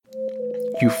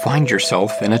you find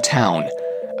yourself in a town.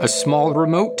 A small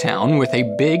remote town with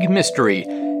a big mystery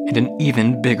and an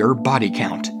even bigger body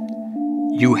count.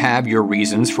 You have your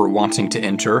reasons for wanting to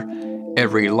enter.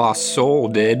 Every lost soul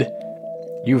did.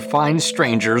 You find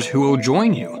strangers who will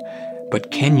join you,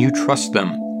 but can you trust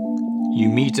them? You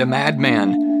meet a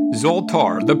madman,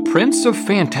 Zoltar, the Prince of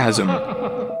Phantasm.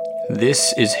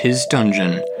 This is his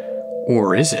dungeon.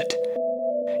 Or is it?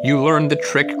 You learn the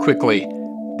trick quickly.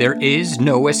 There is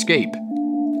no escape.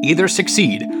 Either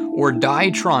succeed or die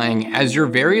trying as your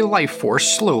very life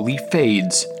force slowly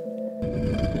fades.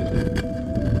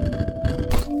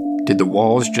 Did the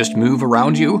walls just move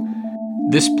around you?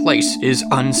 This place is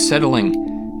unsettling.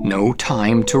 No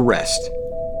time to rest.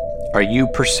 Are you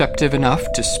perceptive enough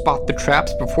to spot the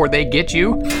traps before they get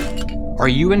you? Are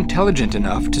you intelligent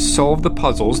enough to solve the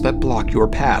puzzles that block your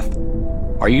path?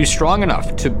 Are you strong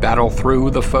enough to battle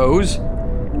through the foes?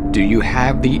 Do you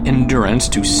have the endurance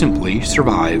to simply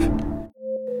survive?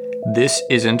 This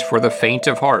isn't for the faint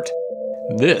of heart.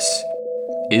 This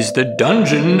is the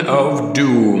Dungeon of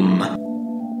Doom.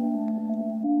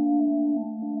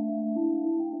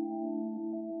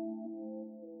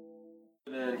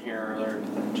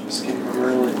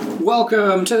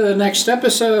 Welcome to the next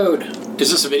episode.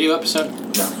 Is this a video episode?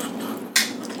 No.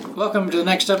 Welcome to the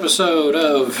next episode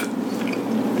of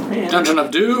Dungeon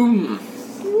of Doom.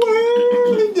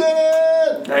 We did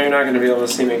it! Now you're not going to be able to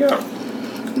see me go.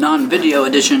 Non-video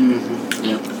edition.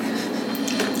 Yeah.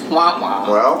 Wah, wah.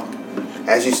 Well,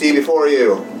 as you see before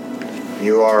you,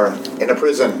 you are in a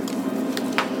prison.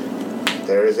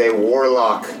 There is a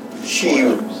warlock,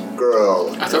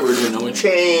 she-girl, I thought we were doing no intro.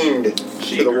 chained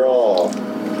to the wall.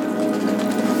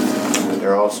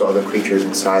 There are also other creatures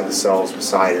inside the cells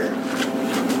beside her.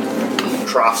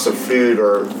 Troughs of food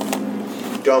are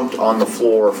dumped on the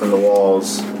floor from the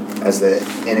walls as the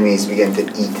enemies begin to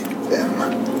eat them.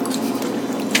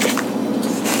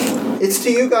 It's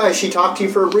to you guys. She talked to you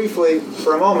for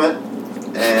a moment,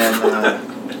 and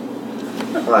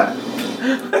what?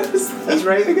 He's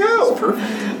ready to go.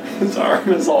 His arm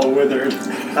is all withered.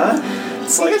 Huh?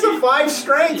 It's He has a 5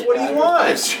 strength. What do you want?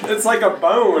 It's like a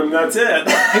bone, that's it.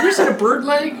 Have you ever seen a bird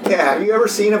leg? Yeah, have you ever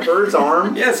seen a bird's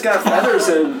arm? Yeah, it's got feathers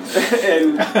and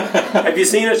have you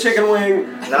seen a chicken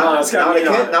wing? Not, it's got not, meat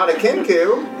on a, it. not a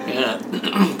kinku. Yeah.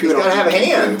 He's got to have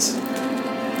hands.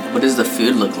 What does the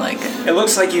food look like? It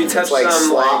looks like you touched It's like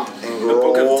some slop like and the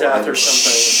Book gruel of Death and or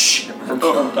something. Or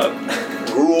pumped up.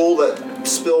 Gruel that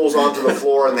spills onto the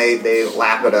floor and they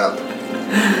lap it up.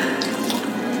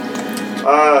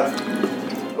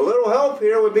 A little help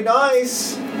here would be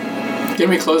nice. Can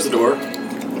we close the door?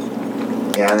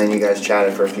 Yeah, and then you guys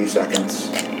chatted for a few seconds.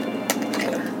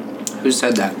 Who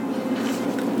said that?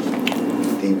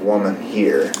 The woman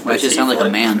here. Why does she sound like a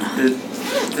man?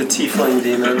 The tiefling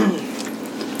demon.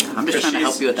 I'm just trying to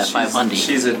help you with that 500.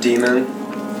 She's a demon.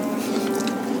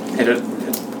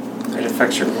 It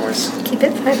affects your voice. Keep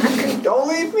it 500. Don't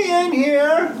leave me in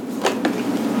here.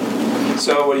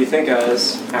 So, what do you think,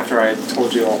 guys, after I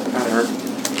told you all about her?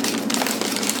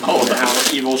 Oh, And how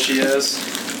evil she is?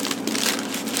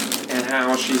 And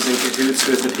how she's in cahoots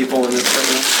with the people in this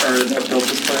place, or that built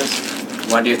this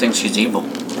place? Why do you think she's evil?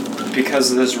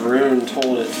 Because this rune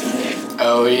told it to me.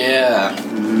 Oh, yeah.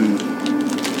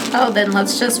 Oh, then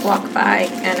let's just walk by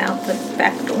and out the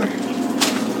back door.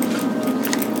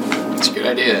 That's a good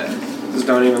idea. Just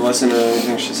don't even listen to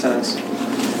anything she says.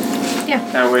 Yeah.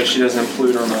 That way she doesn't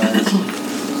pollute our minds.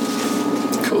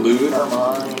 Collude our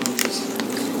minds.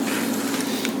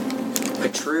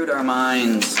 Protrude our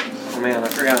minds. Oh man, I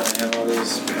forgot I have all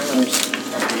these powers.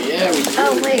 Yeah, we do.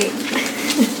 Oh, wait.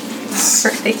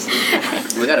 Right.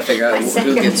 We gotta figure out My who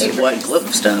second gets favorite. what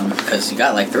glyph stone, because you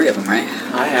got like 3 of them, right?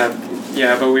 I have,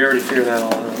 yeah, but we already figured that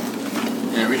all out.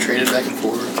 Yeah, we traded back and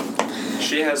forth.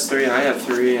 She has 3, I have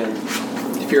 3, and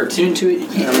If you're attuned to it, you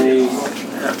how can't. many?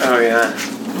 Oh yeah,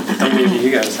 how many do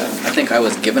you guys have? I think I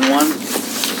was given one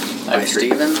I by have 3.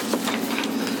 Steven.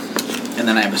 And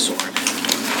then I have a sword.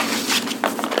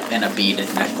 And a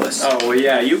beaded necklace. Oh well,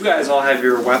 yeah, you guys all have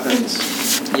your weapons,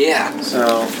 Yeah.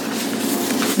 so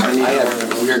I need I to have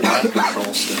learn. weird mind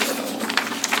control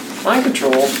stuff. Mind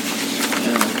control.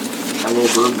 Yeah. My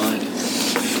little bird mind.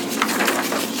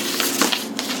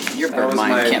 Your bird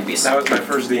mind can't be That was my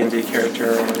first D&D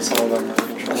character, and it's all about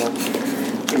mind control.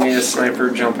 He made a sniper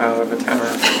jump out of a tower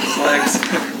with his legs,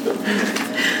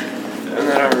 and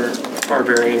then our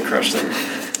barbarian crushed him.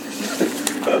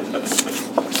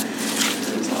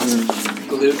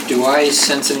 Luke, do I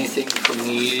sense anything from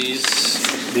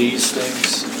these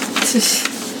things?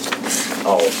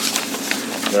 Oh,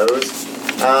 those.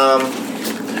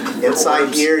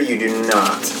 Inside here, you do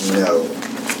not know.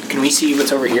 Can we see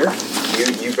what's over here?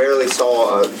 You barely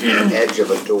saw an edge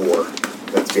of a door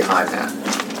that's behind that.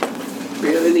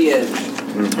 Really the edge.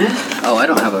 Oh, I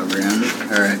don't have a rune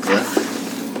or a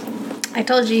glyph. I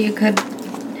told you could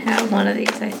have one of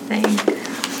these, I think.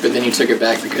 But then you took it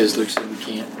back because Luke said we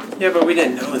can't. Yeah, but we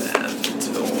didn't know that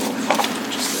until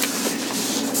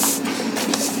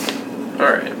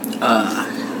Alright.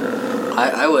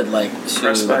 I would like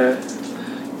Press by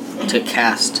to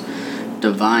cast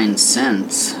Divine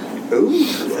Sense. Ooh.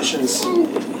 efficiency.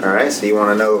 Alright, so you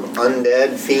want to know of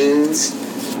undead, fiends,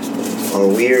 or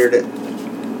weird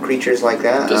creatures like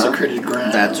that? Desecrated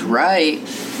ground. That's right.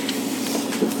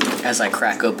 As I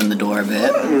crack open the door a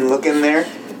bit. Look in there.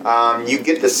 You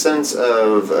get the sense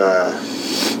of a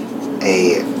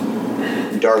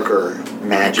darker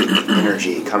magic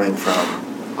energy coming from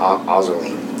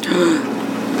Ozoline.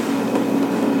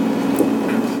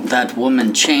 That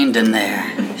woman chained in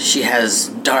there. She has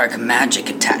dark magic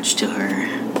attached to her.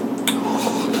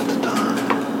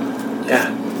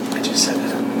 Yeah, I just said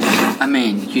that. I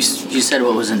mean, you said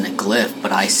what was in the glyph,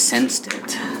 but I sensed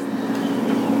it.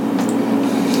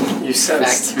 You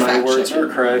sensed my fact words checker.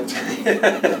 were correct.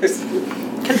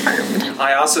 Confirmed.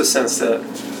 I also sensed it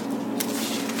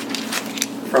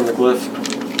from the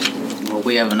glyph. Well,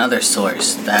 we have another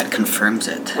source that confirms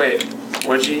it. Wait,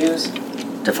 what'd you use?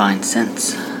 Divine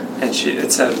Sense. And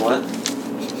it said what?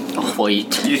 Oh,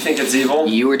 wait. You think it's evil?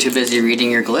 You were too busy reading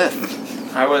your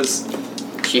glyph. I was.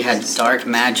 She had dark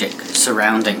magic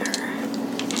surrounding her.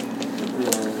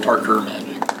 Darker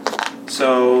magic.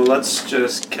 So let's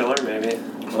just kill her, maybe.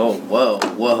 Oh, whoa.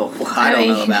 I don't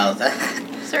know about that.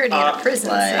 It's already in a prison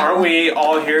like- cell. Aren't we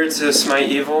all here to smite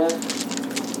evil?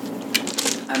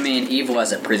 I mean, evil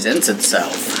as it presents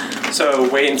itself. So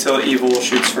wait until evil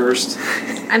shoots first.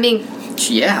 I mean,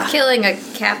 Yeah. killing a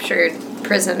captured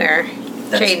prisoner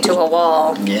That's- chained to a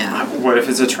wall. Yeah. What if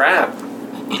it's a trap?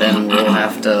 Then we'll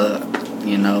have to,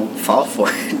 fall for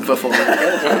it before we kill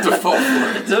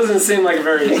her. It doesn't seem like a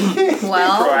very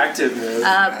Well, proactive move.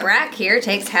 Brack here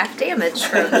takes half damage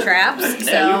from traps,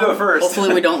 so Yeah, you go first.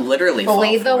 Hopefully we don't literally fall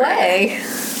lead the for it. way.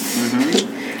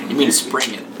 You mean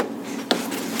spring it?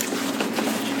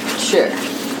 Sure.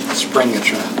 Spring the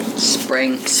trap.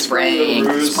 Spring the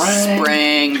ruse.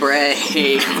 break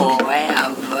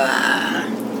forever.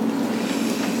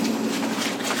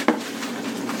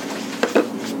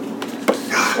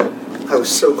 I was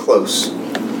so close.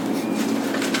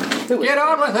 Get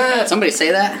on with it! Somebody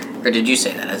say that? Or did you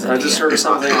say that? As a I just DM? heard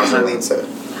something. Ozoline said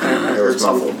it. It was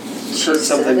muffled. Heard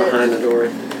something behind the door.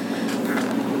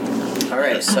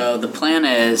 Alright, so the plan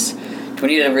is, do we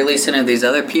need to release any of these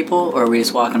other people, or are we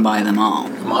just walking by them all?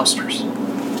 Monsters.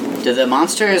 Do the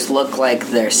monsters look like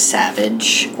they're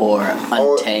savage or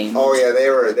untamed? Oh yeah,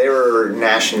 they were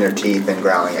gnashing their teeth and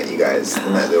growling at you guys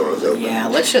when that door was open. Yeah,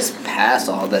 let's just pass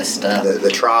all this stuff. The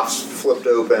troughs flipped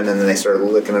open and then they started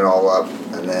licking it all up,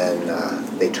 and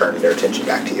then they turned their attention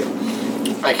back to you.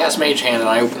 I cast Mage Hand and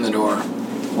I open the door.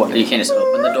 What, you can't just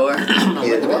open the door?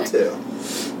 You didn't want to.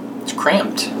 It's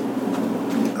cramped.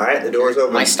 All right, the door's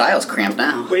open. My style's cramped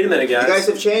now. Wait a minute, You guys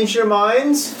have changed your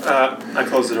minds. I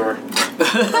close the door.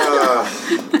 Uh,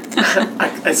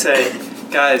 I say,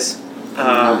 guys,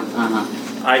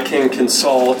 I can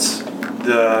consult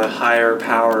the higher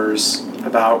powers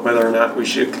about whether or not we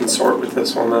should consort with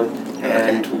this woman,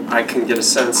 and I can get a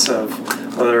sense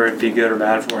of whether it'd be good or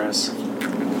bad for us.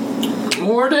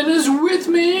 Morden is with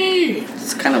me!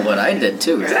 It's kind of what I did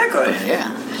too, right? Exactly. But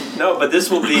yeah. No, but this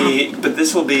will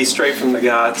be straight from the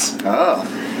gods. Oh.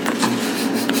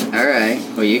 Alright.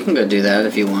 Well, you can go do that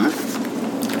if you want.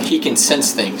 He can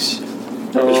sense things.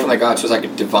 Oh. It's from the gods, so it's like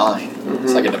a divine.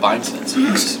 It's like a divine sense.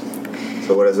 Yes.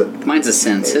 so what is it? Mine's a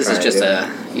sense. Yeah, His is try just it,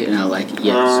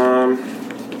 yes.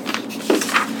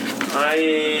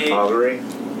 I Augury?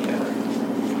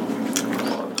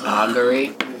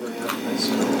 Augury.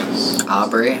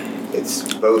 Aubrey.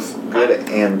 It's both good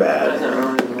and I bad.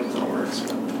 don't know what that works.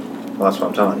 Well, that's what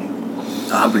I'm telling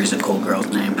you. Aubrey's a cool girl's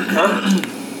name.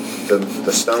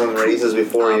 The stone raises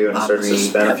before you and starts to Aubrey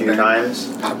spin a few Hepburn.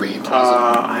 times. Aubrey.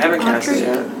 I haven't cast it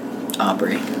yet.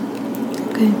 Aubrey.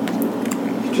 Okay.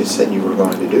 You just said you were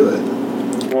going to do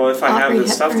it. Well, if I have the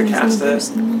stuff to cast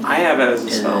it, I have it as a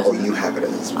spell. Oh, you have it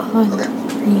as well. Okay.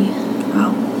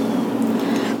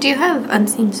 Wow. Do you have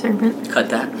Unseen Servant? Cut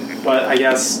that. But I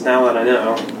guess now that I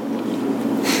know,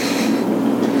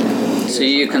 So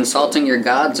you consulting your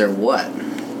gods or what?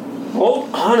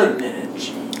 hold on a minute.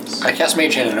 Jeez. I cast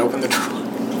Mage Hand and open the door.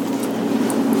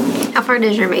 How far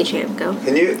does your mage hand go?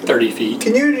 Can you 30 feet.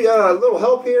 a little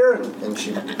help here? And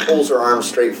she pulls her arm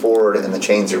straight forward, and the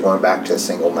chains are going back to a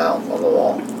single mouth on the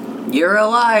wall. You're a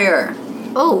liar.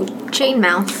 Oh, Chain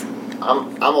mouth.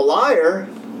 I'm a liar.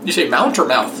 You say mount or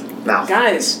mouth? Mouth.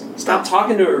 Guys, stop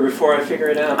talking to her before I figure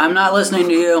it out. I'm not listening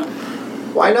to you.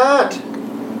 Why not?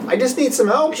 I just need some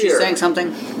help She's here. saying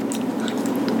something.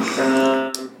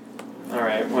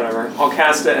 Alright, whatever. I'll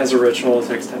cast it as a ritual. It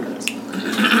takes 10 minutes.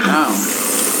 Oh.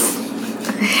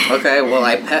 Okay, well,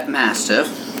 I pet Mastiff.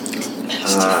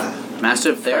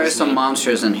 Mastiff, there are some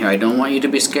monsters in here. I don't want you to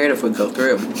be scared if we go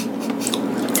through.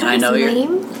 And I know you're...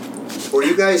 Name? Were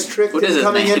you guys tricked What is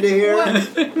into his coming name? into here?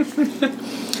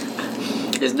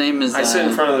 His name is... I sit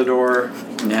in front of the door,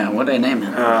 Yeah, what did I name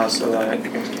him? so that I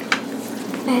can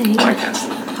Fang. cast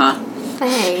it. Huh?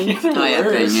 Fang. Oh, yeah,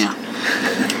 thing, yeah.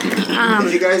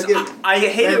 Did you guys get... I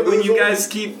hate it when you bamboozled? guys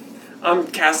keep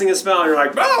casting a spell and you're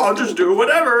like, oh, I'll just do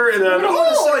whatever, and then,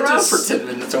 I just... for 10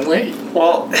 minutes and wait.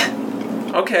 Well,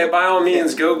 okay, by all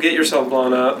means, go get yourself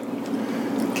blown up.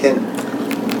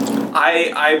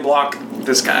 I block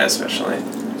this guy especially,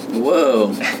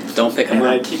 Whoa. Don't pick him and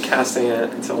I up. keep casting it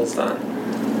until it's done.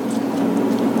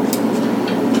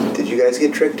 Did you guys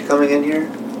get tricked coming in here?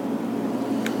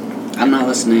 I'm not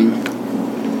listening.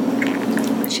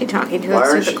 Is she talking to Why us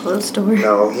aren't through the you- closed door?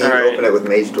 No, he All right. opened it with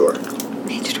Mage Door.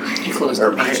 Mage door. You close Or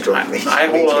the Mage Door. Mage, I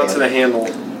hold Mage on to the Hand. handle.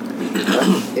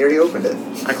 He already opened it.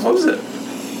 I close it.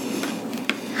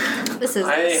 This is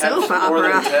I soap have more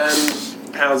than opera.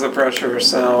 10 pounds of pressure,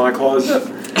 so I close it.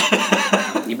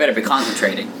 You better be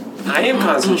concentrating. I am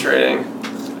concentrating.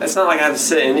 It's not like I have to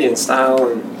sit Indian style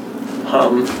and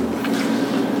hum.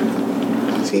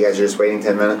 So you guys are just waiting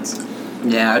 10 minutes?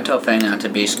 Yeah, I told Fang not to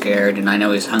be scared, and I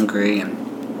know he's hungry, and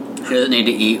he doesn't need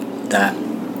to eat that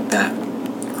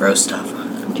gross stuff.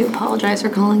 Do you apologize for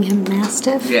calling him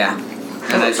Mastiff? Yeah.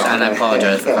 And I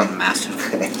apologize for calling him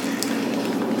Mastiff.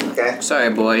 Okay. Sorry,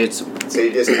 boy. It's. So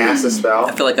you just cast a spell.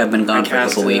 I feel like I've been gone for a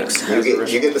couple casted it.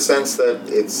 weeks. You get the sense that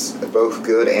it's both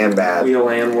good and bad. Wheel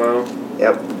and woe.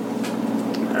 Yep.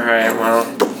 Alright, well,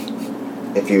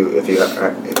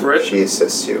 If Right. she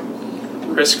assists you.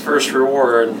 risk first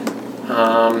reward.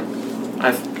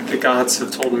 The gods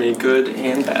have told me good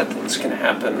and bad things can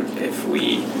happen if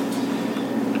we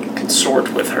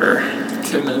consort with her.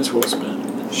 10 minutes well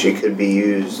spent. She could be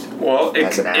used. Well,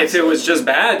 As an if asset. it was just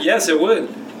bad, yes, it would,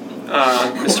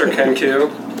 Mr. Kenku.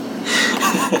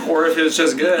 Or if it was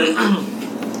just good.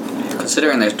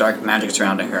 Considering there's dark magic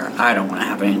surrounding her, I don't want to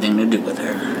have anything to do with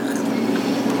her.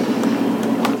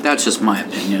 That's just my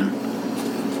opinion.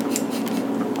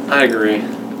 I agree.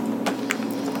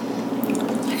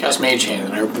 I cast Mage Hand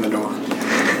and I open the door.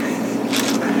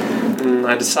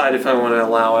 I decide if I want to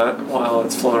allow it while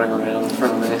it's floating around in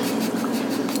front of me.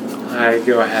 I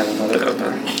go ahead and let it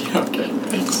open. Okay,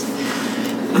 thanks.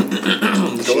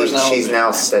 The door's now She's open.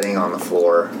 now sitting on the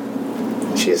floor.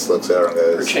 She just looks over and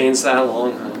Her goes, chain's that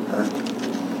long, huh?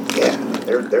 "Yeah,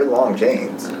 they're long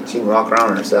chains. She can walk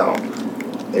around herself.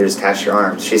 They just attach your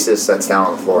arms." She just sits down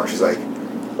on the floor and she's like,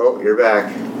 "Oh, you're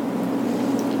back."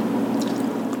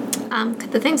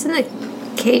 Could the things in the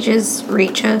cages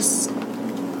reach us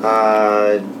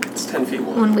It's 10 feet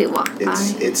long. when we walk by?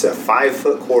 It's a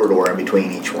 5-foot corridor in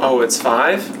between each one. Oh, it's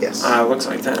 5? Yes. Looks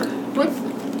like 10. What?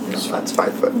 No, that's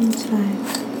 5 foot. It's fine.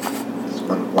 It's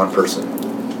one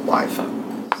person wide.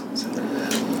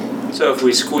 So if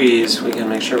we squeeze, we can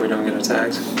make sure we don't get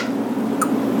attacked.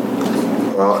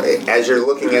 Well, as you're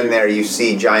looking in there, you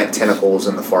see giant tentacles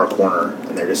in the far corner,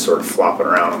 and they're just sort of flopping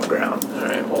around on the ground.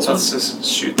 Alright, well, let's just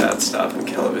shoot that stuff and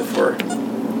kill it before.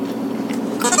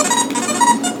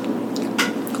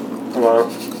 Hello?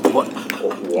 What?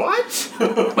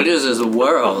 What? What is this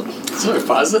world? So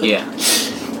positive? Yeah.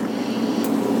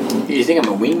 You think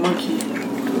I'm a wing monkey?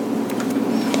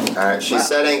 Alright, she's Wow.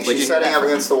 setting Where'd you she's get setting that up from?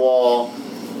 against the wall.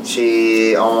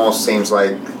 She almost seems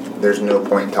like there's no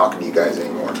point in talking to you guys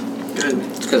anymore. Good.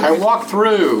 It's 'cause I walk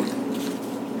through.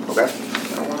 Okay?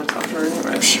 I don't want to talk to her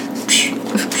anyway.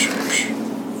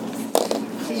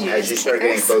 As you start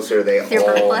getting closer, they Your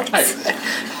all reflex?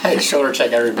 I shoulder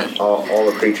check everybody. all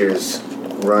the creatures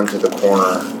run to the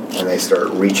corner and they start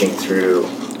reaching through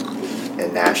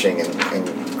and gnashing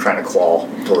and trying to claw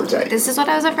towards that. This is what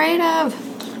I was afraid of.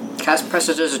 cast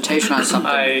prestidigitation on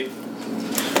something.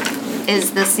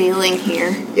 Is the ceiling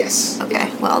here? Yes.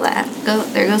 Okay, well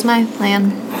there goes my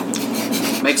plan.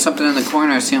 Make something in the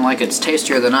corner seem like it's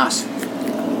tastier than us.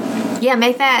 Yeah,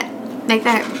 make that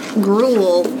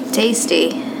gruel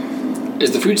tasty.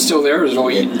 Is the food still there or is it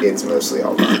all eaten? It's mostly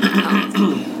all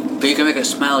gone. But you can make it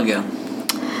smell again.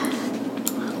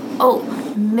 Oh,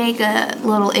 make a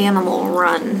little animal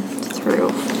run through.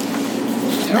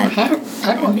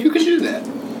 You can do that.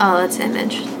 Oh, it's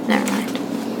image. Never mind.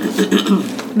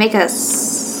 Make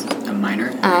us. A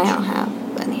minor. I don't have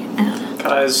any. I don't know.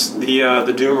 Guys,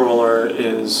 the Doom Roller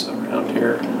is around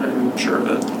here. I'm sure of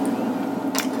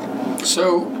it.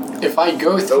 So, if I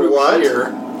go through what? here,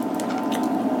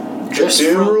 just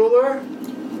Doom from, ruler?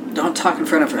 Don't talk in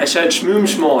front of her. I said Schmoom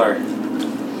Schmoller.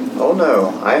 Oh no,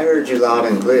 I heard you loud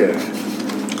and clear.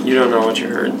 You don't know what you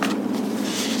heard.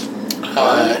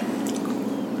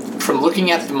 from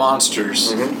looking at the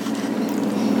monsters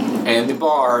Mm-hmm. and the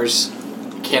bars,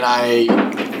 can I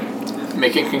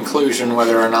make a conclusion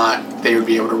whether or not they would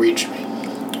be able to reach me?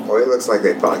 Well, it looks like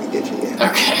they probably could get you, yeah.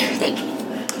 Okay, thank you.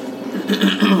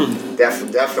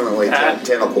 Definitely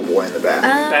tentacle boy in the back.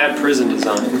 Bad prison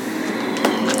design.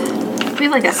 We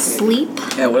have like a sleep.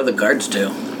 Yeah, what do the guards do?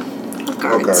 What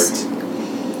Oh, guards? guards.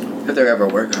 If there ever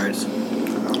were guards.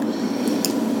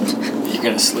 You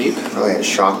gonna sleep? Probably had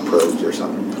shock probes or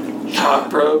something. Shock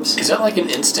probes. Is that like an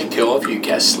instant kill if you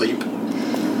cast sleep?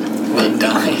 They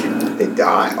die. They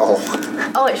die.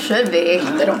 Oh. Oh, it should be.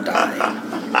 They don't die.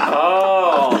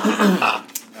 Oh.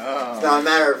 It's not a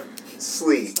matter of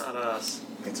sleep. Not us.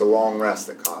 It's a long rest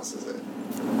that causes it.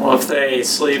 Well, if they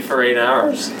sleep for 8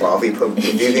 hours. Well, if you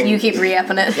think You keep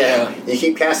re-upping it. Yeah. you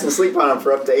keep casting sleep on them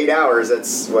for up to 8 hours,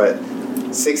 that's what,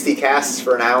 60 casts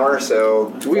for an hour,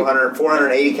 so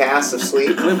 480 casts of sleep.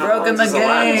 We've broken the does the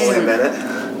last Only a game.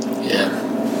 minute.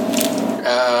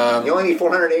 Yeah. You only need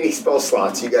 480 spell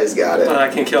slots. You guys got it. But I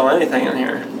can kill anything in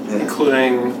here, Yeah.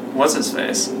 including what's his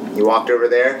face. You walked over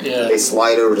there. Yeah. They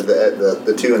slide over to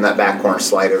the two in that back corner.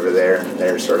 Slide over there, and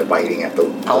they're sort of biting at the.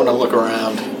 I want to look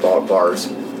around. Bars.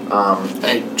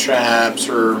 Any traps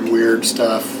or weird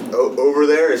stuff. Over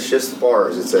there, it's just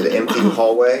bars. It's an empty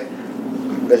hallway.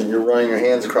 And you're running your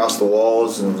hands across the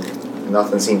walls, and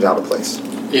nothing seems out of place.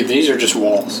 Yeah, these are just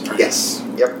walls. Right? Yes.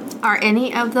 Yep. Are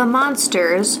any of the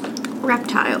monsters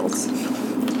reptiles?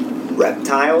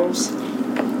 Reptiles.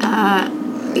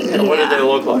 And what did they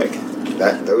look like?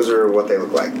 Those are what they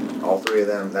look like. All three of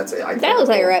them. That's it. That looks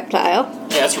like a reptile.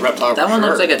 Yeah, it's a reptile. That for one sure.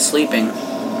 looks like it's sleeping.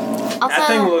 Also, That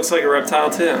thing looks like a reptile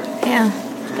too. yeah.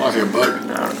 Well, if you're a bug.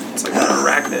 No, it's like an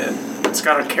arachnid. It's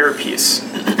got a carapace.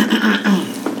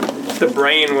 The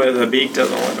brain with a beak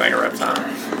doesn't look like a reptile.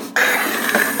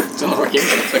 It's not like it.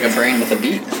 Looks like a brain with a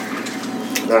beak.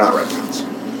 They're not reptiles.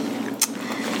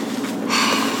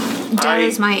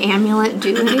 Does my amulet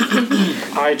do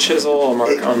anything? I chisel a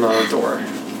mark on the door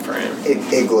frame.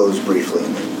 It glows briefly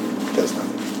and then does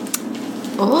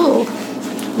nothing.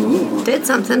 Oh. Did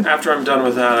something. After I'm done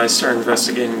with that, I start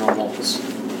investigating the walls.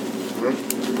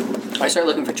 I start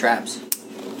looking for traps.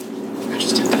 I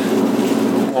just did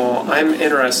that. Well, I'm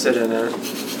interested in it.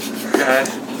 Okay.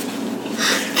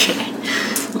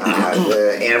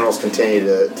 The animals continue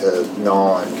to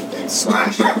gnaw and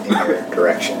slash in your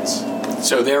directions.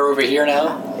 So they're over here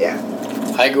now. Yeah.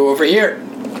 I go over here.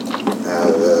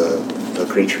 The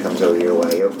creature comes over your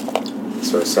way. Yep.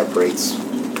 Sort of separates.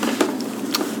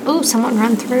 Ooh, someone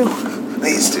run through.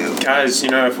 These two. Guys,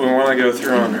 if we want to go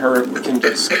through unhurt, we can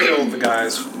just kill the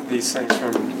guys, these things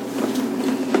from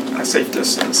a safe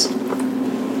distance.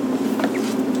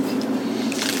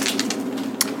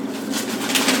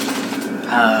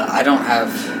 I don't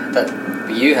have,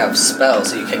 but you have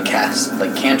spells so you can cast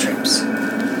like cantrips.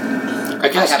 I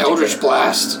cast have to Eldritch get-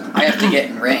 Blast. I have to get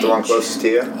in range. The one closest to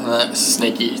you. That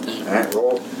snaky thing. Alright,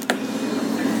 roll.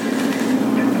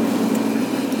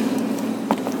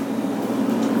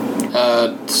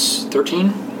 It's 13,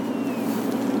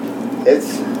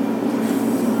 Hits.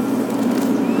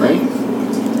 right?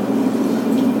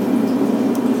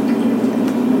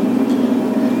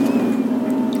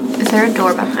 Is there a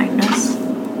door behind us?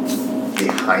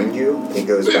 Behind you, it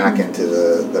goes back into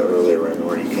the earlier room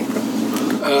where you came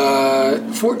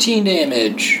from. 14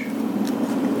 damage.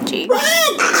 Gee.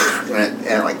 And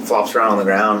it like flops around on the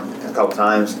ground a couple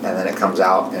times, and then it comes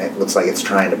out, and it looks like it's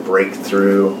trying to break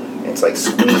through. And it's like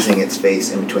squeezing its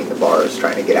face in between the bars,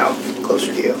 trying to get out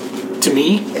closer to you. To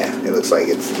me, Yeah, it looks like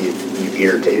you've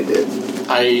irritated it.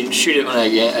 I shoot it when I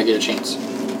get a chance.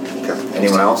 Okay.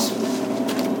 Anyone else?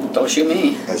 Don't shoot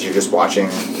me. As you're just watching,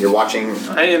 you're watching.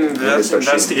 I am Start shooting.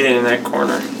 investigating that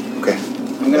corner. Okay.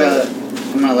 I'm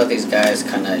gonna let these guys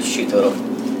kind of shoot the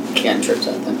little cantrips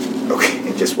at them. Okay,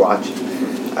 and just watch.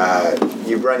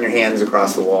 You run your hands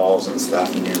across the walls and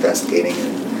stuff, and you're investigating.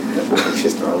 And it's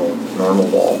just normal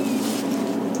wall.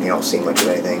 You don't see much of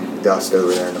anything. Dust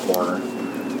over there in the corner.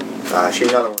 Shoot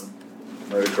another one.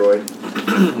 Murgatroyd.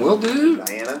 Will do.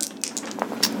 Diana.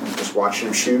 Just watch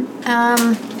him shoot.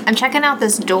 I'm checking out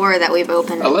this door that we've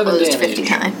opened and 11 closed damage. 50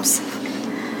 times.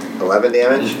 11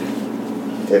 damage.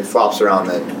 It flops around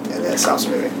then, and then it stops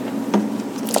moving.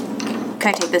 Can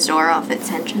I take this door off its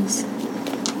hinges?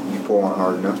 You pull on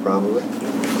hard enough, probably.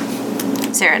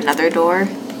 Is there another door?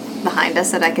 behind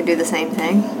us that I could do the same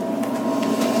thing?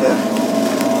 Yeah.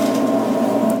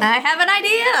 I have an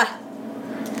idea!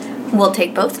 We'll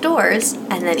take both doors,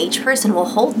 and then each person will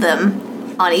hold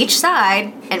them on each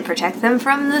side and protect them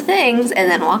from the things, and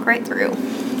then walk right through.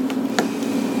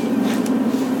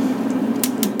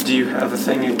 Do you have a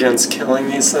thing against killing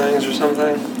these things or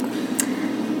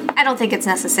something? I don't think it's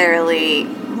necessarily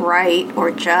right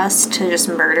or just to just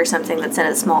murder something that's in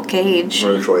a small cage.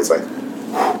 Murgatroyd's like,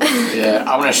 Yeah,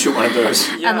 I want to shoot one of those.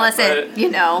 Yeah, Unless it,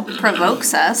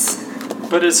 provokes us.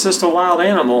 But it's just a wild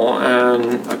animal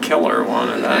and a killer one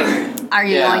of them. Are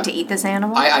you Yeah. going to eat this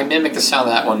animal? I mimic the sound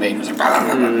that one made. It was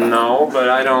like, No, but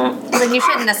I don't. Well, then you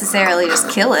shouldn't necessarily just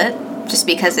kill it, just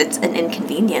because it's an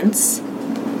inconvenience.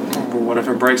 Well, what if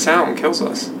it breaks out and kills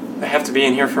us? They have to be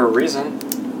in here for a reason.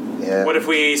 yeah. What if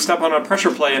we step on a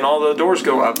pressure plate and all the doors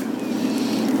go up?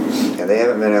 Yeah, they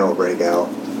haven't been able to break out.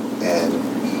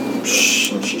 And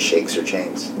she shakes her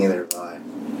chains. Neither have I.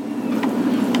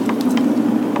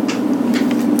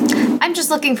 I'm just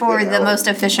looking for Good the help. most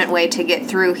efficient way to get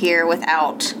through here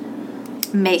without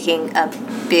making a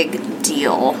big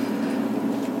deal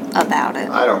about it.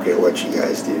 I don't care what you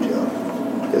guys do to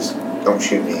him. Just don't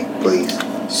shoot me, please.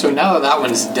 So now that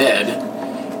one's dead,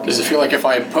 does it feel like if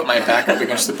I put my back up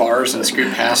against the bars and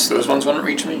scoot past, those ones wouldn't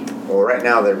reach me? Well, right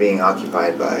now they're being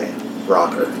occupied by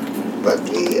Rocker, but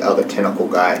the other tentacle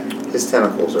guy, his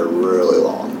tentacles are really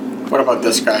long. What about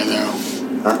this guy though?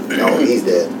 Huh? No, he's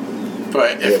dead.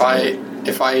 But if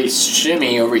I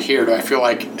shimmy over here, do I feel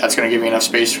like that's going to give me enough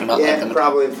space for not letting Yeah, them?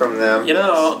 probably from them. You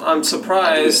know, I'm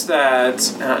surprised that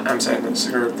I'm saying this,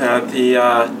 sir, that the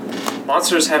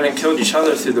monsters haven't killed each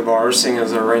other through the bars, seeing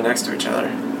as they're right next to each other.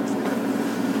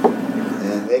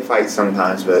 Yeah, they fight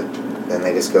sometimes, but then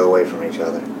they just go away from each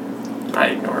other.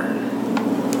 I ignore her.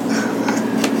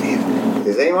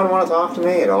 Does anyone want to talk to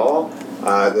me at all?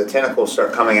 The tentacles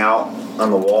start coming out on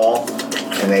the wall,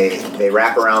 and they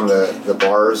wrap around the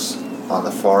bars on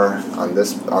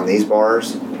these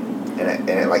bars, and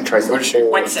it like tries to pull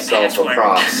What's the itself password?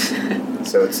 across.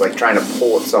 So it's like trying to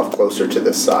pull itself closer to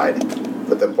this side,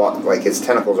 but like its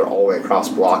tentacles are all the way across,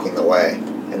 blocking the way,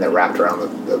 and they're wrapped around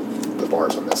the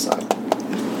bars on this side.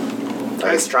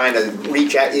 Like it's trying to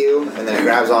reach at you, and then it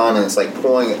grabs on, and it's like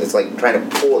trying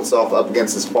to pull itself up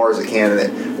against as far as it can, and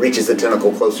it reaches the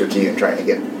tentacle closer to you and trying to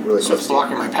get really So close it's to you.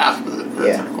 blocking my path with the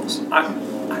Yeah. tentacles. I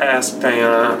asked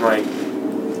Diana, I'm like,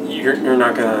 you're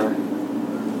not gonna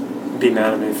be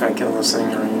mad at me if I kill this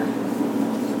thing, are you?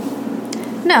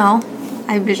 No,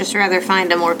 I would just rather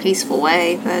find a more peaceful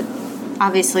way, but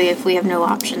obviously if we have no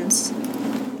options,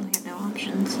 we have no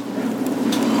options.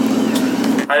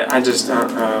 I just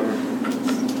don't.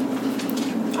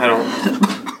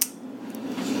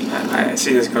 I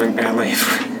see this going badly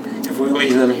if we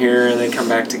leave them here and they come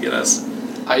back to get us.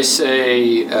 I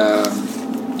say,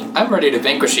 I'm ready to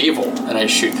vanquish evil, and I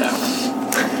shoot that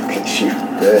one. Okay, shoot.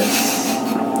 Good.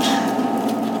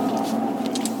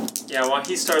 Yeah, while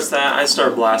he starts that, I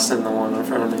start blasting the one in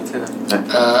front of me too.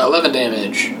 11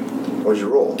 damage. What'd you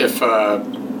roll? If, Over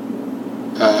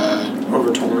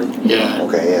 20. yeah,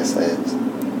 Okay, yes, that is.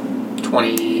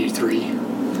 23.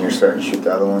 And you're starting to shoot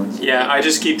the other ones? Yeah, I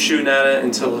just keep shooting at it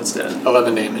until it's dead.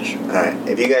 11 damage. Alright,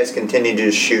 if you guys continue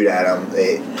to shoot at them,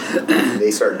 they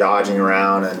start dodging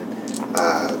around, and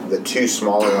the two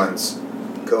smaller ones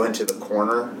go into the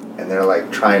corner, and they're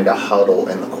like trying to huddle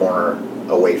in the corner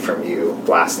away from you,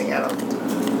 blasting at them.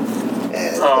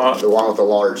 And the one with the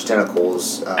large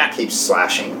tentacles keeps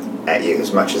slashing at you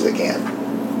as much as it can,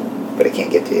 but it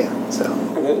can't get to you, so...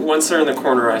 Once they're in the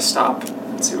corner, I stop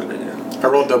and see what they do. I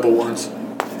rolled double ones.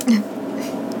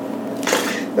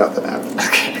 Nothing happens.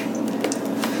 Okay.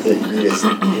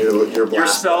 Your Your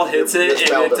spell hits your it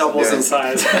spell and it doesn't doubles do in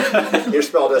size. Your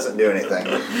spell doesn't do anything.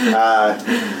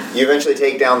 You eventually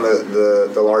take down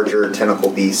the larger tentacle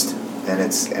beast, and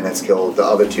it's killed. The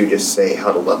other two just stay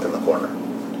huddled up in the corner.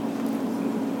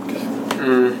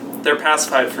 They're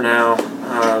pacified for now.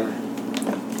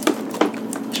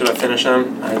 Should I finish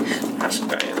them? I asked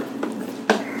Diana.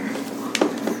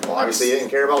 Well, obviously you didn't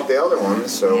care about the other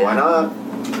ones, so why not?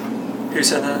 Who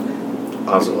said that?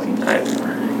 Possibly.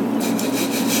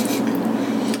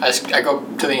 I go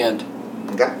to the end.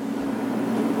 Okay.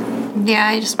 Yeah,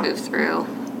 I just move through.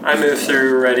 I move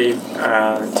through ready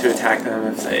to attack them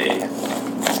if they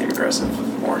seem aggressive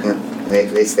more. Yeah.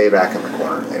 They stay back in the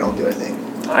corner. They don't do anything.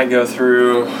 I go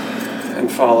through and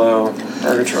follow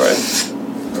Murgatroyd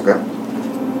Okay.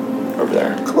 over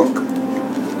there. Cloak.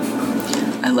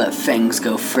 I let Fangs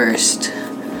go first.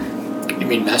 You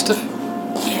mean Mastiff?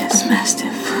 Yes,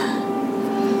 Mastiff.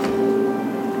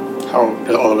 How,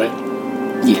 all the way?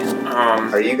 Yeah.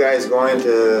 Are you guys going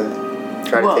to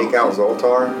try to take out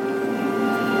Zoltar?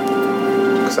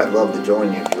 Because I'd love to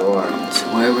join you if you are. So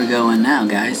where are we going now,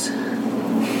 guys?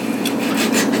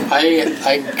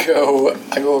 I go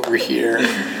over here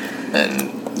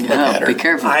and look at her. Be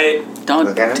careful. Don't.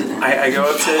 Look at her? I go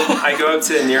up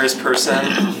to the nearest person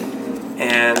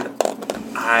and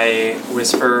I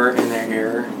whisper in their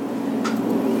ear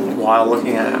while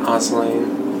looking at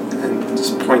Ozeline and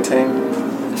just pointing.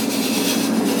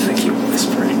 And I keep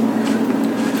whispering.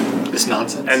 This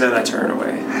nonsense. And then I turn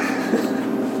away.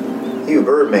 You,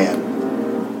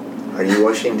 Birdman. Are you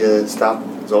wishing to stop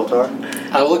Zoltar?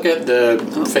 I look at the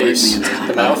face, Birdman's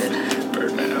the mouth. complicated.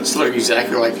 Birdman. It's looking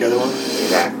exactly like the other one.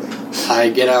 Exactly. I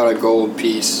get out a gold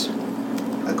piece.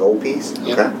 A gold piece?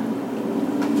 Yep. Okay.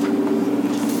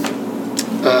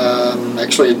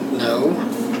 Actually, no.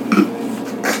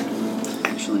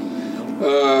 Actually,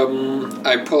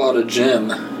 I pull out a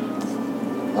gem.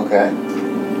 Okay.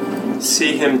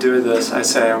 See him do this, I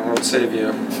say I won't save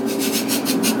you.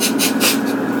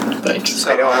 Thanks. So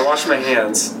I wash my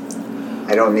hands.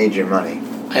 I don't need your money.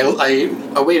 I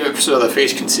wave it so the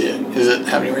face can see it. Does it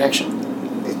have any reaction?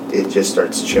 It just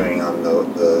starts chewing on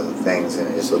the things and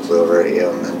it just looks over at you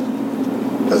and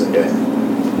then doesn't do anything.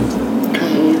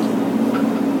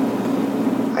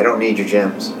 I don't need your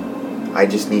gems. I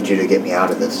just need you to get me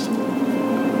out of this.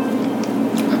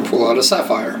 I pull out a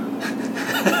sapphire.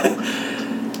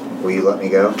 Will you let me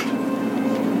go?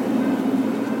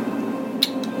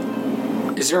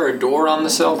 Is there a door on the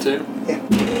cell too? Yeah.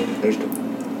 There's the...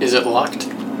 Is it locked?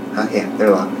 Yeah, they're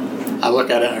locked. I look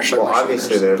at it and I shrug Well, my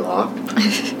obviously shoulders. they're locked.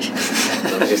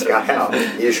 You just got out.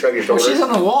 You just shrug your Well, shoulders. she's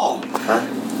on the wall. Huh?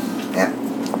 Yeah.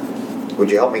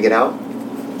 Would you help me get out?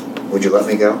 Would you let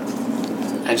me go?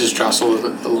 I just jostle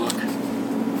the lock.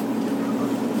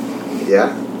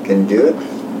 Yeah? Can you do it?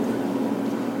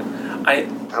 I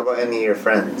How about any of your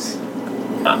friends?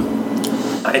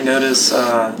 notice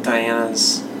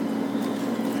Diana's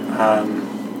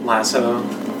lasso.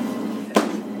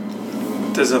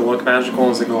 Does it look magical?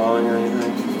 Is it glowing or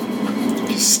anything?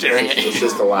 He's staring at It's you.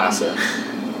 just a lasso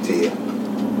to you.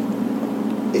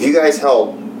 If you guys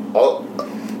help,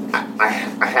 I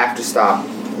have to stop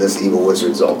this evil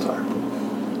wizard Zoltar.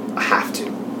 I have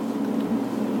to.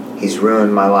 He's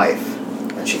ruined my life.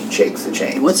 And she shakes the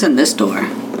chain. what's in this door?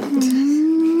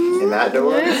 In that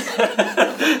door?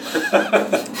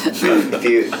 If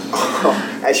you,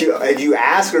 as you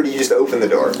ask, or do you just open the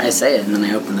door? I say it and then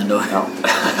I open the door. No.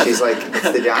 She's like,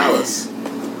 it's the Dallas.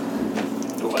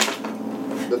 What?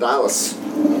 The Dallas.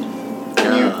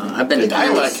 I've been to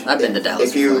Dallas. dialect. I've been to Dallas.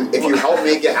 If you help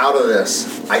me get out of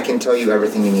this, I can tell you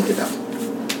everything you need to know.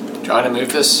 Do you want to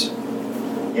move this?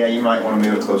 Yeah, you might want to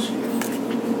move it closer to you.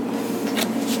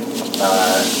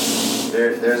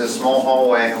 There's a small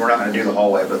hallway. We're not going to do the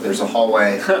hallway, but there's a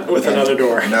hallway With another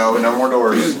door. No more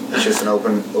doors. It's just an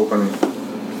open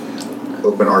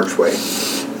archway,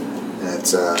 and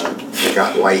it's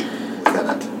got light within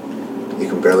it. You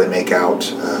can barely make out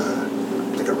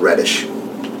like a reddish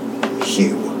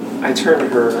hue. I turn to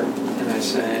her and I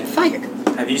say, Fire.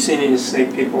 have you seen any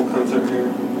snake people come through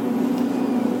here?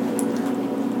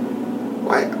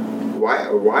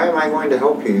 Why am I going to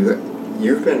help you?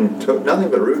 You've been nothing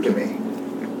but rude to me.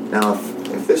 Now,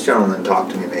 if this gentleman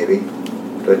talked to me, maybe,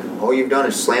 but all you've done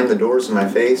is slam the doors in my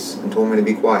face and told me to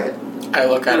be quiet. I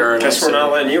look at her and Guess we're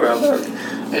not letting you out there.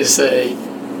 I say,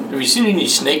 have you seen any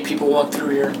snake people walk through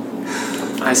here?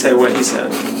 I say what he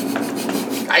said.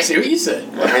 I say what you said.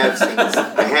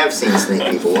 I have seen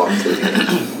snake people walk through here.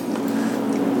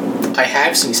 I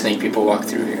have seen snake people walk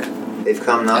through here. They've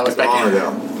come I not look too back long at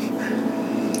ago.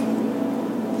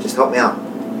 Just help me out.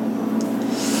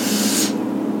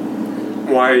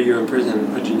 Why are you in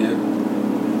prison? What'd you do?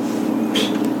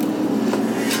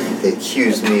 They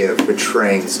accused me of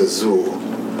betraying Zazul,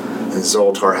 and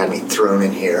Zoltar had me thrown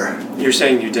in here. You're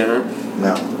saying you didn't?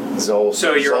 No,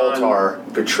 So you're Zoltar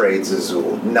betrayed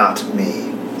Zazul, not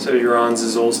me. So you're on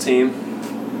Zazul's team?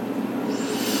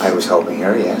 I was helping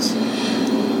her, yes.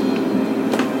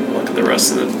 Look at the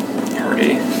rest of the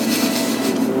party.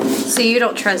 So you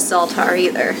don't trust Zoltar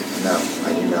either. No,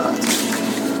 I do not.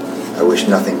 I wish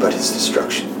nothing but his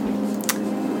destruction.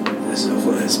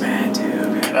 Zazul is bad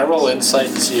too. Can I roll insight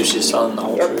to see if she's telling the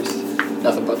whole Yep. truth?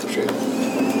 Nothing but the truth.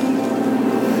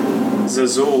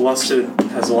 Zazul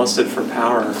has lusted for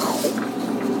power.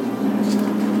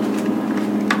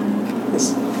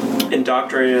 He's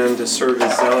indoctrinated them to serve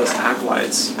as zealous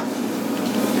acolytes.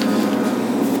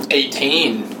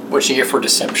 18. What'd she get for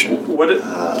deception? What is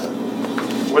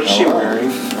she wearing?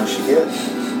 What's she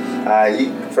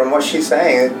get? From what she's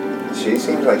saying, she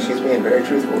seems like she's being very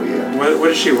truthful to you. What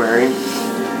is she wearing?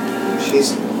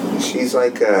 She's She's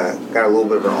like got a little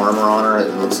bit of an armor on her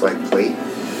that looks like plate,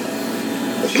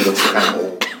 but she looks kind of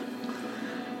old.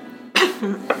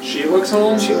 She looks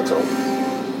old? She looks old.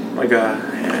 Like a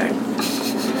hag.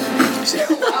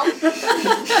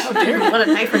 How dare you? What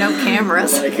a night for no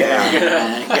cameras.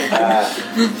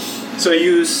 So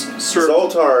you sort of...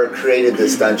 Zoltar created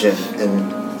this dungeon,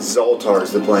 and Zoltar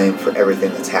is to blame for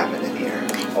everything that's happened in here.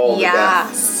 All the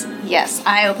death, Yes,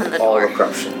 I opened the all door. the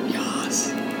corruption.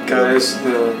 Yes. Guys,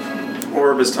 the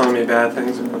orb is telling me bad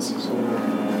things about this.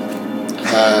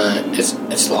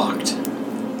 It's locked.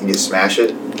 You just smash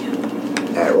it,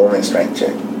 and roll me a strength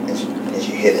check as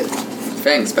you hit it.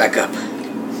 Fangs, back up.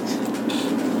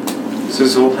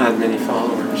 Zazul had many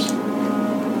followers.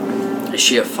 Is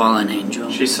she a fallen angel?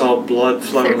 She saw blood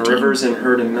flow in 13. rivers and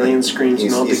heard a million screams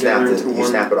melt together into one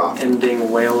snap it off. ending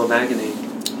wail of agony.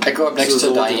 I go up next to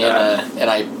Zazul did Diana and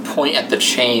I point at the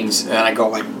chains and I go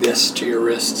like this to your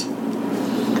wrist.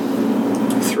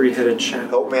 Three-headed shadow.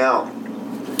 Help me out.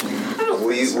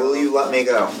 Will you let me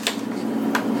go?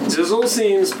 Zazul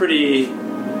seems pretty...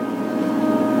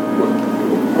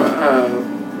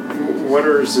 what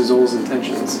are Zazul's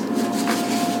intentions?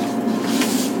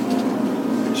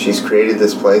 She's created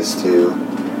this place to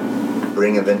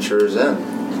bring adventurers in.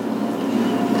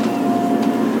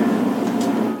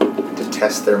 To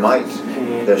test their might,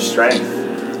 their strength.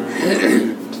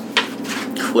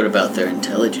 What about their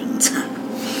intelligence?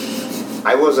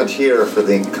 I wasn't here for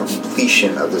the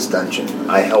completion of this dungeon.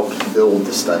 I helped build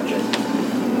this dungeon.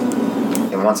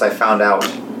 And once I found out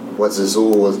what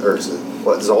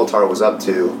what Zoltar was up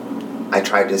to, I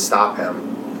tried to stop him,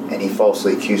 and he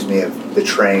falsely accused me of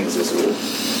betraying Zazul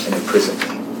and imprisoned me.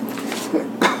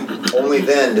 Only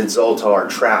then did Zoltar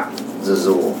trap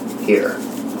Zazul here,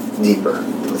 deeper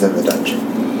within the dungeon.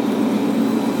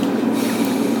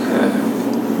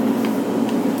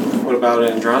 What about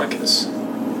Andronicus?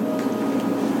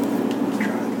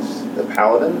 The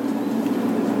paladin,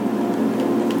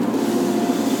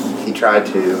 he tried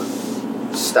to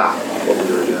stop what we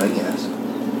were doing, yes.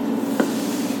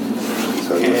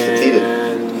 So he was defeated.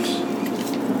 And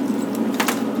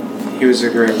he was a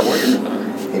great warrior,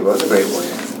 though. He was a great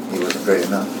warrior. He wasn't great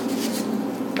enough.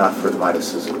 Not for the might of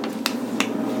Zazul.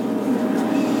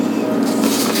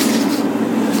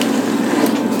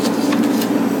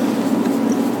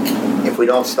 If we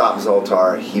don't stop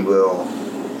Zoltar, he will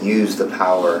use the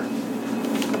power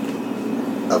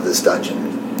of this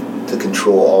dungeon to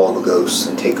control all the ghosts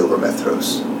and take over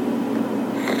Methros.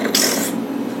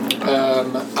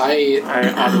 I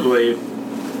audibly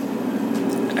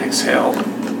exhale.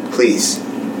 Please,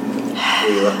 will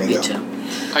you let me Me go? too.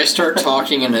 I start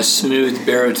talking in a smooth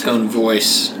baritone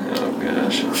voice Oh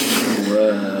gosh.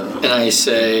 Whoa. and I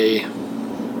say,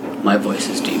 My voice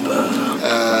is deeper.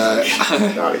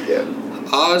 Not again.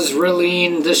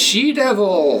 Osraline the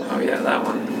She-Devil! Oh yeah, that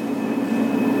one.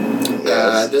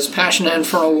 Yes. This passionate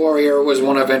infernal warrior was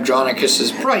one of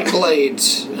Andronicus's bright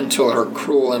blades until her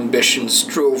cruel ambitions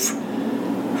drove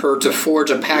her to forge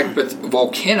a pact with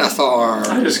Volcanathar.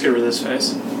 I just give her this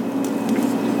face.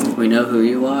 We know who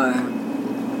you are.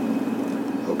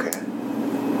 Okay.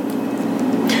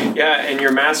 Yeah, and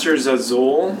your master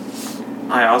Zazul.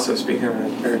 I also speak in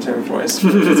a baritone voice.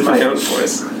 It's my own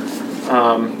voice.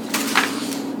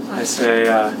 I say,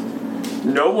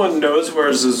 no one knows where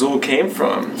Zazul came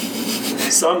from.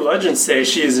 Some legends say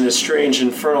she is an estranged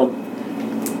infernal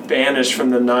banished from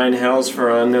the 9 hells for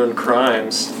unknown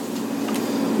crimes.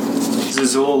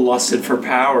 Zazul lusted for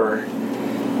power.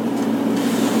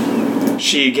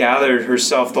 She gathered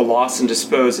herself the lost and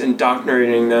disposed,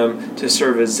 indoctrinating them to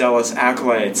serve as zealous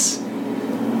acolytes.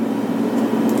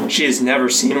 She is never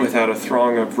seen without a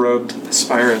throng of robed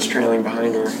aspirants trailing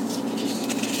behind her.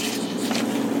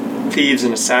 Thieves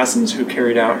and assassins who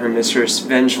carried out her mistress'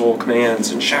 vengeful commands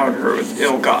and showered her with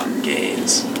ill-gotten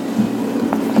gains.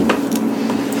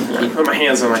 I put my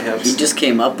hands on my He hips. just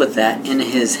came up with that in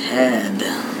his head.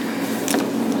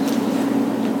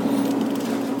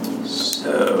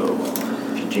 So,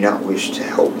 If you do not wish to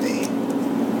help me,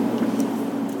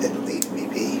 then leave me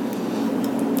be.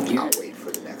 I'll wait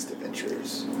for the next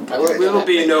adventurers. we will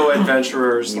be no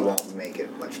adventurers. You won't make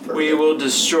it much further. We will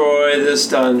destroy this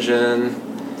dungeon.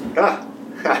 Ah!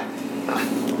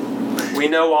 Ha! We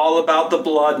know all about the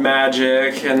blood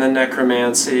magic and the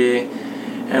necromancy,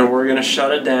 and we're gonna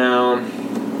shut it down.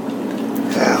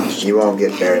 Well, you won't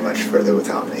get very much further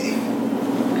without me.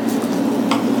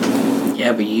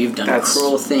 Yeah, but you've done That's-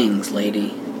 cruel things,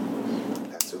 lady.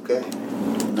 That's okay.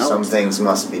 No. Some things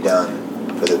must be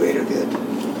done for the greater good.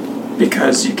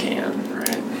 Because you can,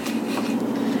 right?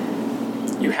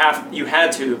 You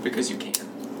had to because you can.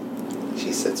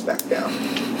 She sits back down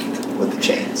with the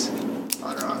chains.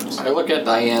 times. I look at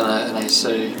Diana and I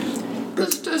say,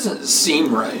 "This doesn't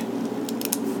seem right."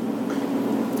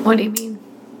 What do you mean?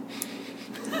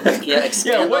 Yeah,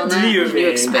 expand what on do that. you Can mean?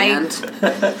 expand?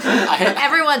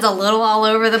 Everyone's a little all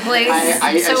over the place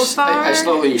so far. I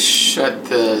slowly shut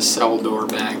the cell door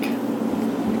back.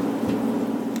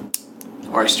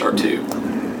 Or I start to,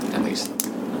 at least.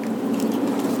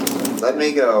 Let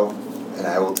me go, and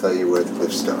I will tell you where the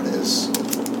cliffstone is.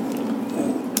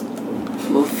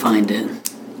 We'll find it.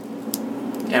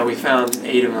 Yeah, we found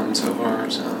 8 of them so far,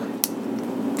 so.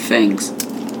 Fangs.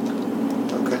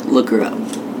 Okay. Look her up.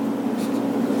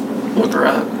 Look her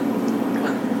up.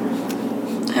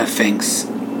 Have Fangs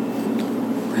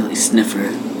really sniff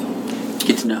her.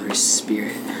 Get to know her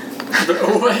spirit.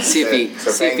 See if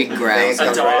he growls. Fangs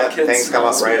A dog can Fangs come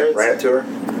up smell right up to her.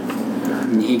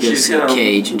 And he goes She's to the gonna-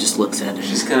 cage and just looks at her.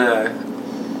 She's gonna.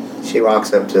 She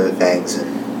walks up to Fangs and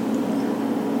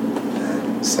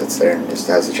sits there and just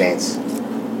has the chains.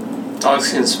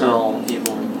 Dogs can smell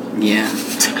evil. Yeah.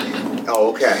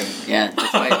 Oh, okay. Yeah,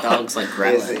 that's why dogs like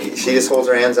growl. She just holds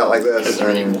her hands out like this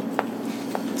and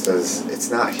says, "It's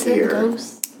not here.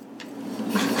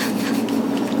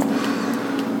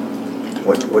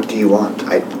 What do you want?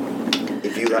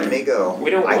 If you let me go, We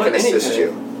don't I want can assist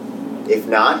anything. you. If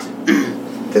not,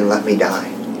 then let me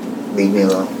die. Leave me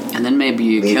alone." And then maybe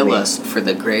you Leave kill me. us for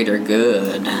the greater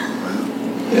good.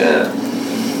 Yeah.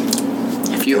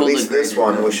 If you At hold least the this greater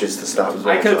one good. wishes to stop Zoltar.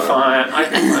 I could find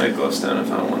a glowstone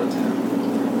if I wanted to.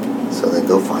 So then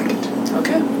go find it.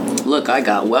 Okay. Look, I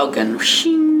got Welkin.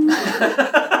 Shing.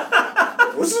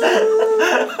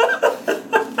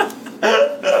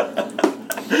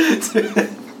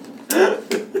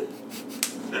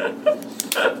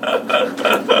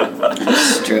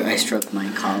 I stroke my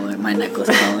collar, my necklace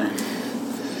collar.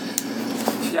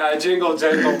 Yeah, I jingle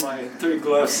jangle my 3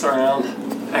 glyphs around.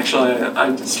 Actually,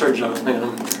 I start juggling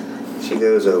them. She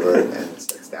goes over and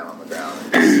sits down on the ground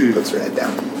and puts her head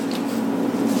down.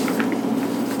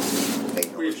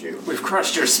 Ignores you. We've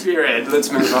crushed your spirit.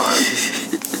 Let's move on.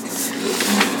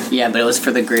 Yeah, but it was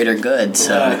for the greater good,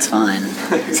 so Yeah. it's fine.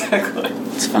 Exactly.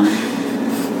 It's fine.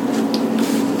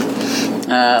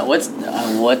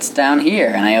 What's down here?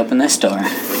 And I open this door.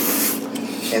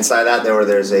 Inside that door,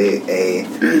 there's a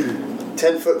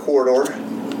 10-foot corridor,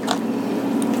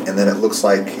 and then it looks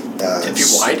like 10 feet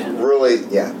wide? Really,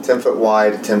 yeah, 10 foot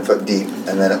wide, 10 foot deep,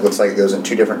 and then it looks like it goes in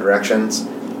 2 different directions.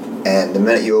 And the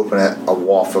minute you open it, a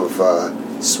waft of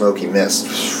smoky mist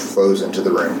flows into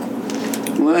the room.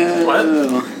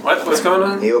 Whoa. What's going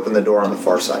on? You open the door on the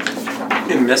far side.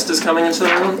 The mist is coming into the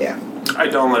room? Yeah. I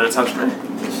don't let it touch me.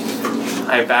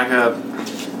 I back up.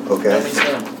 Okay.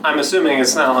 I'm assuming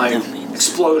it's not like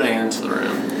exploding into the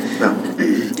room. No.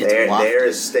 The air wafted.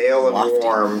 is stale and Wafted.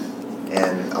 warm,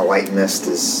 and a light mist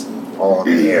is all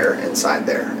in the air inside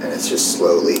there, and it's just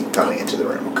slowly coming into the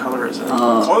room. What color is it?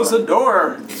 Oh. Close the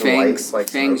door! Fangs, like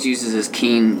Fangs smoke. uses his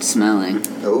keen smelling.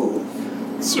 Oh,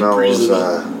 it breathe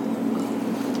smells. it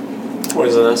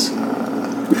Poisonous.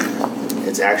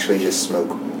 It's actually just smoke.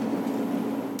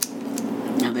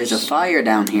 Now there's a fire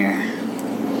down here.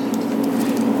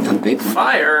 A big one.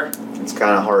 Fire! It's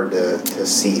kind of hard to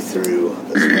see through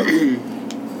the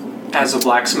smoke. As a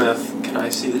blacksmith, can I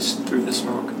see this through the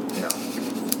smoke? No,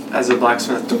 As a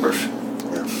blacksmith dwarf.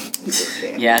 no. You just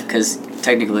can't. Yeah, because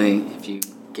technically, if you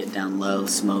get down low,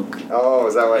 smoke. Oh,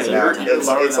 is that what it's Yeah, now? you're It's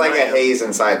lower it's than like I a am. haze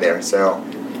inside there. So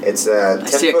it's a I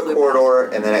see a 10-foot clear corridor,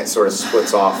 and then it sort of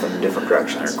splits off in different Our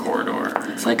directions. corridor.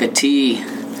 It's like a T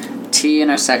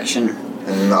intersection.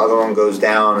 And then the other one goes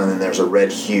down, and then there's a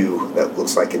red hue that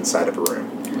looks like inside of a room.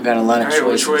 We've got a lot of Alright,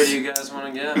 which choices. way do you guys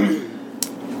want to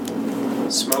go?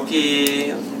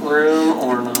 Smoky room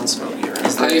or non-smoky room?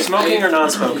 Is there- Smoking or Is there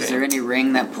non-smoking? any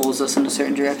ring that pulls us in a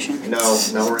certain direction?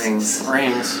 No rings.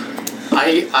 Rings.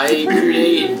 I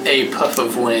create a puff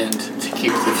of wind to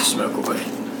keep the smoke away.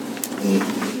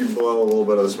 You blow a little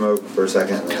bit of the smoke for a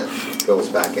second, and then it fills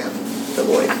back in the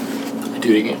void. I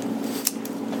do it again.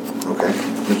 Okay.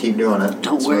 You keep doing it.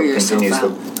 Don't Smoke wear yourself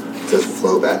continues to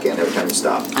flow back in every time you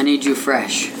stop. I need you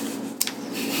fresh.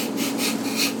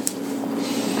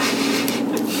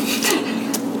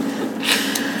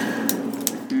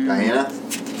 Diana?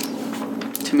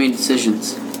 Too many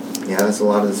decisions. Yeah, that's a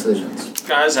lot of decisions.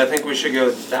 Guys, I think we should go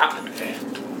that way.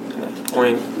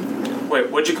 Point. Wait,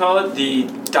 what'd you call it? The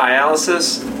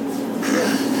dialysis?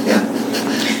 Yeah.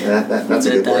 That's a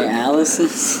the good word.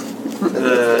 dialysis.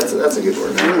 That's a good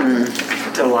word.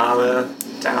 Dala.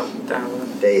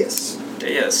 Deus.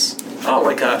 Deus. Oh,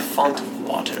 like a font of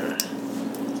water.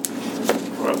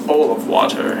 Or a bowl of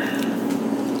water.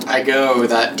 I go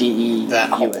that D-E-U-S. that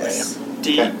hallway.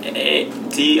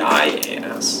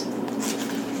 D-I-A-S.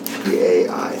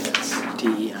 D-A-I-S.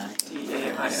 D-I.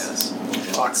 D-A-I-S.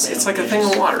 Lock It's like a thing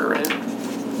of water, right?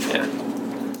 Yeah.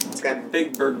 Okay.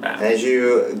 Big bird bath. As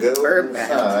you go Bird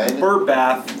bath. inside, Bird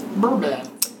bath. Bourbon.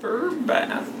 Bird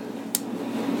bath.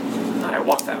 I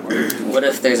walk that way. What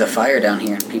if there's a fire down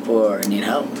here and people need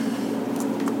help?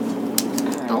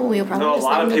 Oh, we'll probably No, a just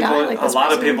lot let of them people. die like this a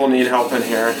lot of person. people need help in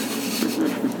here.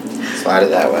 slide it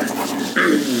that way.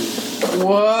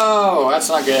 Whoa, that's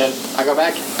not good. I go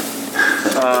back.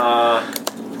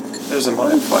 There's a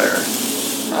mind flayer.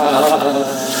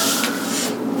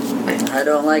 I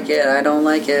don't like it. I don't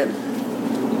like it.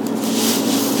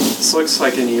 This looks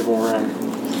like an evil room.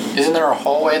 Isn't there a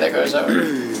hallway that goes out?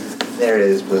 There it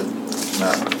is, but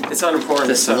not. It's unimportant.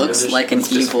 This looks like an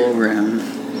evil room.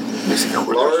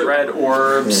 Large, Red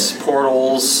orbs,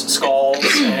 portals, skulls,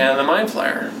 and a mind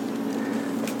flayer.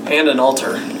 And an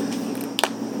altar.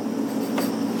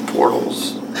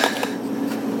 Portals.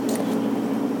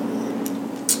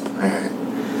 Alright.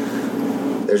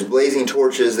 There's blazing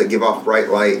torches that give off bright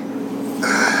light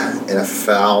in a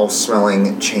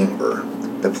foul-smelling chamber.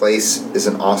 The place is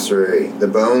an ossuary. The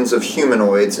bones of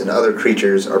humanoids and other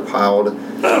creatures are piled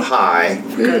high,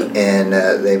 and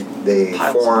they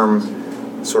Piles.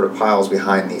 form sort of piles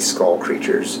behind these skull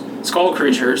creatures. Skull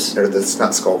creatures. Or that's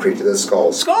not skull creatures, they're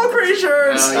skulls. Skull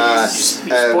creatures!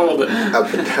 You spoiled it.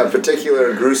 A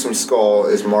particular gruesome skull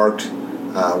is marked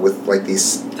with like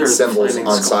these They're symbols flaming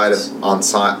on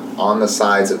skulls. on the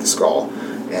sides of the skull,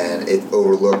 and it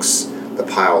overlooks the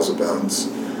piles of bones.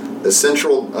 The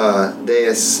central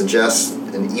dais suggests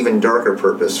an even darker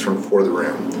purpose from before the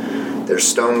room. There's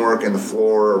stonework in the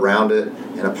floor around it,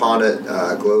 and upon it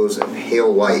glows a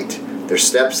pale light. There's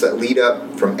steps that lead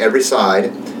up from every side,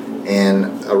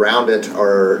 and around it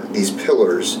are these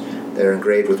pillars that are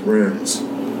engraved with runes.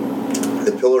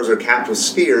 The pillars are capped with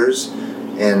spheres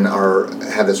and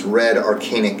have this red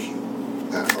arcane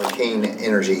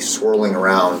energy swirling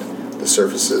around the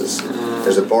surfaces.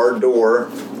 There's a barred door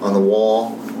on the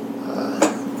wall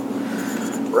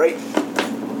right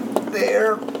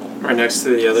there. Right next to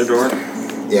the other door.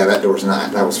 Yeah, that door's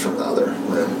not. That was from the other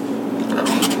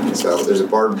room. So there's a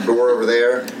barred door over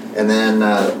there, and then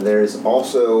there's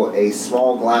also a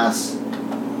small glass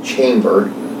chamber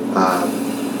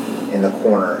in the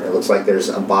corner. It looks like there's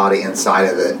a body inside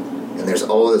of it, and there's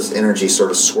all this energy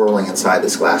sort of swirling inside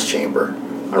this glass chamber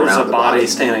around There's a the body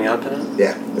standing up in it.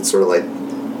 Yeah, it's sort of like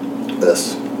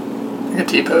this. Like a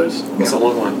T-pose. What's it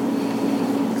look like?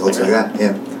 It looks like that,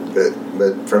 yeah.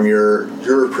 But from your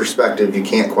perspective, you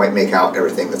can't quite make out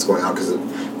everything that's going on because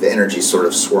the energy's sort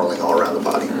of swirling all around the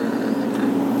body.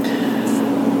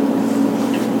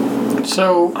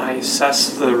 So, I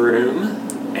assess the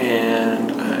room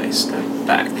and I step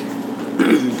back.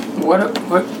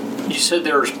 what you said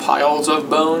there's piles of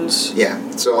bones?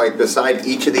 Yeah, so like beside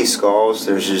each of these skulls,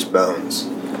 there's just bones.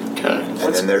 Okay.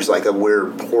 And then there's like a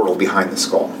weird portal behind the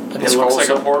skull. And It looks like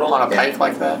a portal? on a Yeah. pike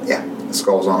like that? Yeah, the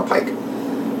skull's on a pike.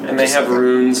 And they have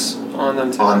runes on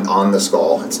them too. On the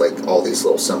skull, it's like all these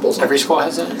little symbols. Every skull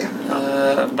has that?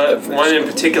 Yeah. But one in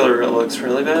particular looks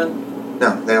really bad.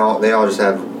 No, they all just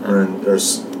have rune.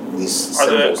 There's these Are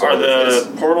symbols. the all over the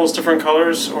place. portals different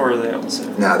colors or are they all the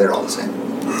same? No, they're all the same.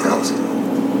 They're all the same.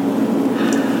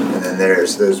 And then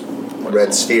there's those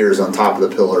red spheres on top of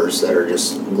the pillars that are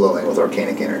just glowing with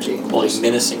arcanic energy. Like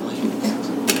menacingly.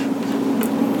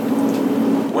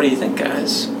 What do you think,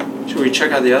 guys? Should we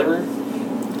check out the other room?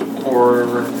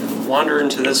 Or wander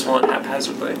into this one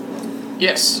haphazardly?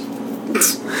 Yes.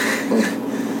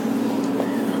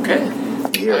 Okay.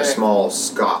 You hear a small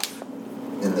scoff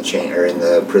in the chain or in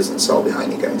the prison cell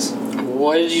behind you guys.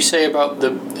 What did you say about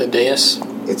the dais?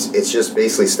 It's just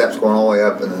basically steps going all the way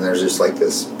up, and then there's just like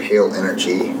this pale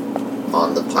energy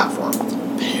on the platform.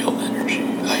 Pale energy.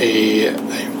 I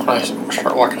when I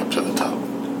start walking up to the top.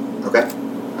 Okay.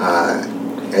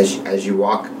 As you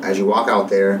walk out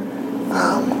there,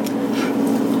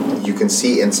 you can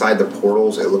see inside the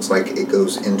portals. It looks like it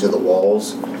goes into the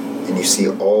walls, and you see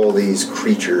all these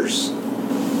creatures,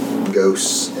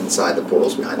 ghosts inside the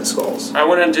portals behind the skulls. I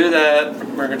want to do that,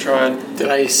 Murgatroyd. Did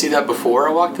I see that before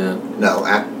I walked in? No,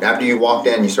 after you walked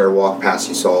in, you started walking past.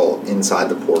 You saw inside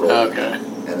the portal, Okay.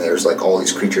 and there's like all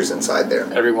these creatures inside there.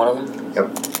 Every one of them?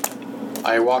 Yep.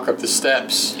 I walk up the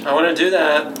steps. I want to do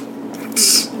that.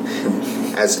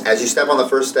 As you step on the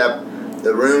first step,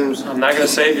 the room's I'm not going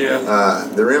to save you.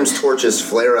 torches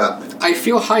flare up. I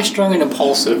feel high-strung and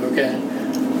impulsive, okay?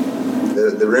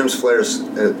 The room's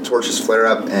torches flare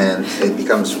up, and it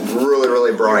becomes really,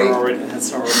 really bright.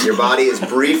 That's already. Your body is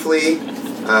briefly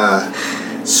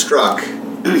struck,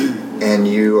 and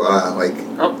you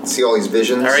Oh. see all these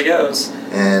visions. There he goes.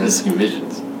 And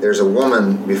Visions. There's a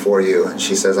woman before you, and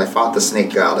she says, I fought the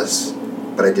snake goddess,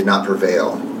 but I did not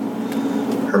prevail.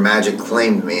 Her magic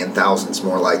claimed me and thousands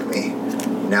more like me.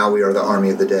 Now we are the army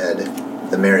of the dead,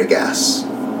 the Marigas,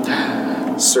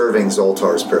 serving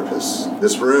Zoltar's purpose.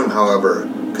 This room, however,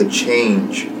 could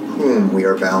change whom we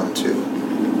are bound to.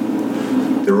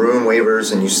 The room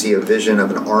wavers, and you see a vision of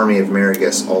an army of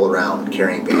Marigas all around,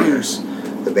 carrying banners.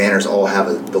 The banners all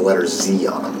have the letter Z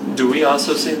on them. Do we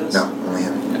also see this? No, only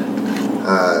him.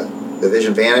 The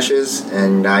vision vanishes,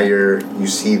 and now you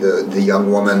see the young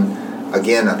woman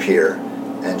again appear,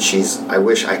 and she's. I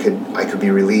wish I could be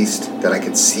released, that I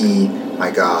could see my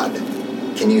God.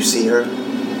 Can you see her?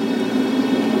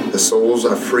 The souls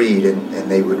are freed, and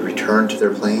they would return to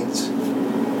their planes,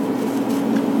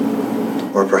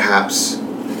 or perhaps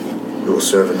we will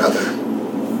serve another.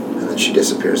 And then she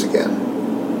disappears again.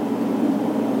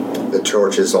 The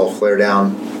torches all flare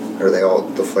down, or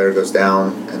the flare goes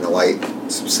down, and the light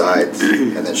subsides,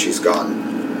 and then she's gone.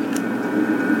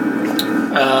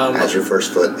 As your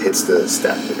first foot hits the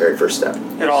very first step.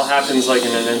 It all happens like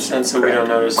in an instant, so we don't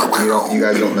notice. You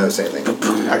guys don't notice anything.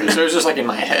 Okay, so it was just like in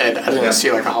my head. I didn't see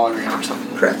like a hologram or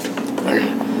something. Correct. Okay.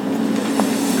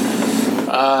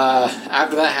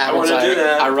 After that happens,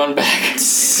 I run back.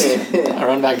 I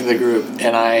run back to the group,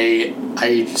 and I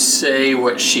say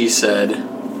what she said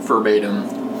verbatim.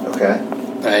 Okay.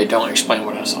 But I don't explain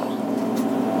what I saw.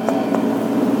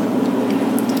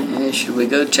 Hey, should we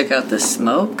go check out the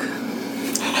smoke?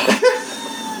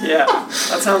 Yeah,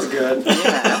 that sounds good.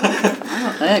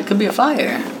 Yeah, it could be a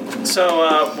fire.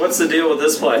 So, what's the deal with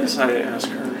this place? I asked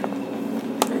her.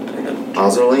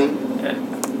 Ozerline? Yeah.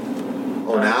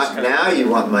 Oh, now you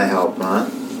want my help, huh?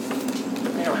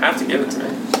 You don't have to give it to me.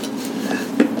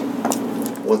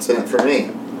 What's in it for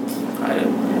me?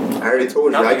 I already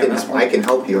told you I can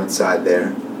help you inside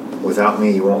there. Without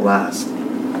me, you won't last.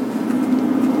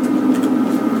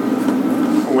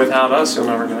 Without us, you'll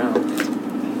never get out.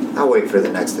 I'll wait for the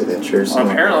next adventure. Well,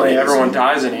 apparently everyone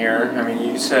dies in here. I mean,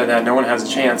 you said that no one has a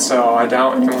chance, so I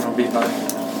doubt anyone will be fine.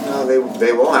 No,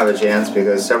 they won't have a chance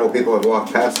because several people have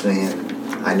walked past me and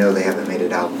I know they haven't made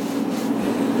it out.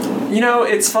 You know,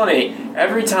 it's funny.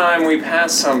 Every time we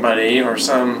pass somebody or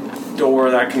some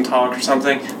door that can talk or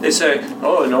something, they say,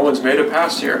 oh, no one's made it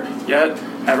past here. Yet,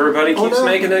 everybody keeps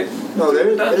making it. No,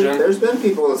 there's been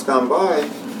people that's gone by.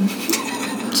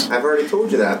 I've already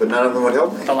told you that, but none of them would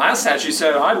help me. The last statue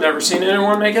said, I've never seen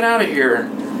anyone make it out of here.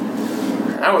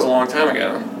 That was a long time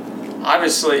ago.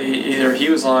 Obviously, either he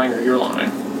was lying or you're lying.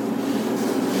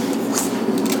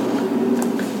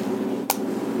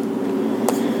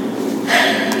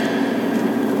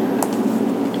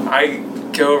 I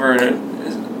go over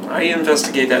and I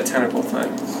investigate that tentacle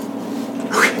thing.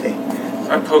 Okay.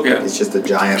 I poke it. It's just a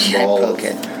giant ball of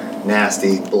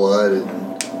nasty blood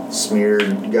and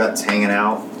smeared guts hanging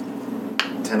out.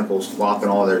 Tentacles flopping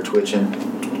all there, twitching.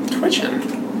 Twitching?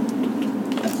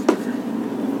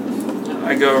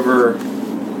 I go over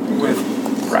with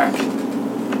Rack.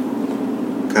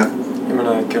 Okay. I'm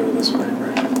gonna go this way,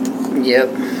 right?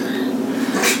 Yep.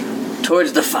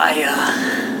 Towards the fire.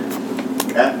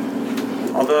 Okay.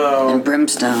 Although And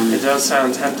brimstone. it does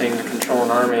sound tempting to control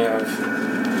an army of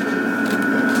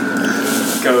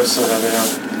ghosts so that they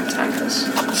don't attack us.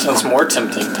 Sounds more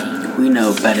tempting to We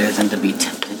know better than to be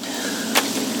tempted.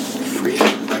 free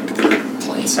back to the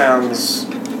plane. It sounds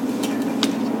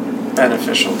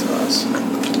beneficial to us.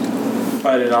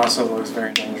 But it also looks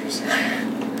very dangerous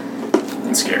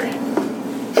and scary.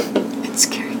 It's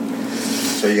scary.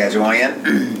 So you guys are going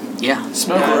in? Yeah.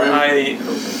 Smoke Yeah,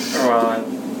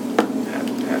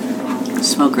 room.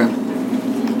 Smoke room.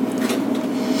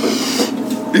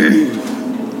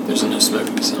 There's no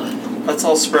smoking sign. Let's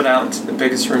all spread out to the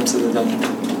biggest rooms of the dungeon.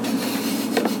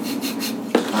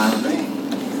 Fine with me.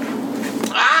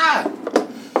 Ah!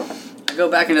 I go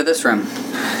back into this room.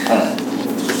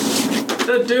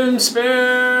 The Doom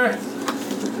Spear!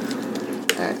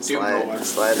 Alright, Doom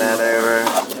slide that over.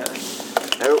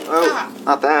 Oh,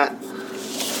 not that.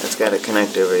 It's got to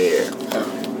connect over here. Oh.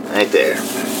 Right there.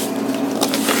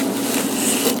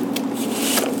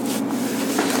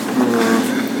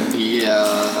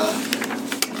 Yeah.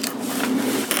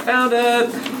 Found it!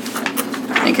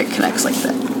 I think it connects like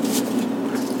that. I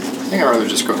think I'd rather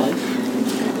just go home.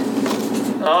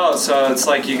 Oh, so it's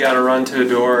like you gotta run to a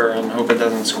door and hope it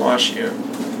doesn't squash you.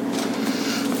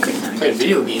 Okay. I played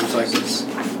video games like this.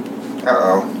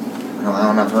 Uh-oh. I don't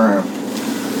have enough room.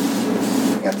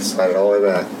 You have to slide it all the way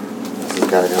back. You've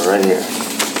got to go right here.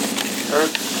 Huh?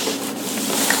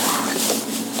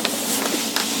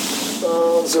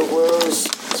 Oh, so close.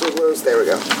 So close. There we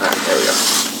go. Alright, there we go.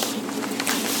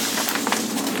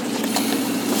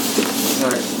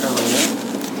 Alright,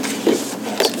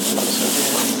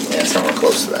 Yeah, somewhere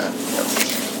close to that. Yep.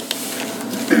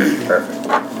 Perfect.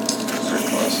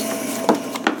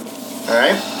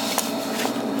 Alright.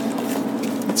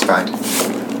 It's fine.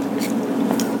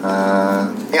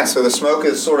 Yeah, so the smoke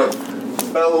is sort of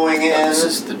bellowing in. This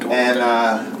is the doorway. And,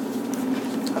 I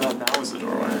thought that was the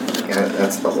doorway. yeah,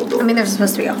 that's the whole door. I mean, there's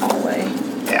supposed to be a hallway.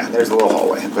 Yeah, there's a little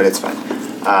hallway, but it's fine.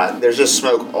 There's just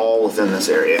smoke all within this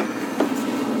area.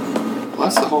 Well,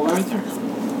 that's the hallway right there.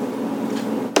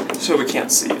 So we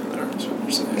can't see in there, is what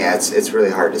you're saying. Yeah, it's really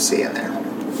hard to see in there.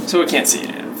 So we can't see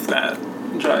if that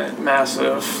giant,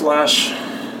 massive flash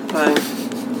thing.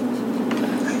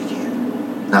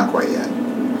 Not quite yet.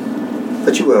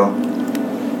 But you will.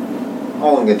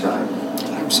 All in good time.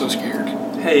 I'm so scared.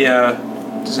 Hey,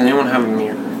 does anyone have a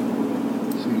mirror?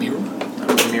 A mirror?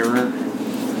 A mirror?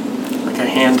 Like a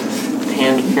hand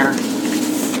mirror?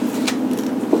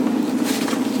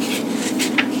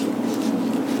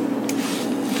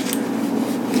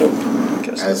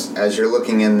 As you're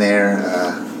looking in there,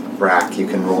 Brack, you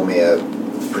can roll me a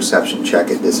perception check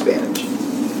at disadvantage,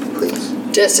 please.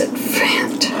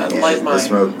 Disadvantage. I Yeah, light my the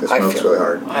smoke's really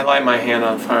hard. I light my hand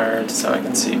on fire so I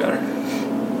can see better.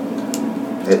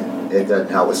 It doesn't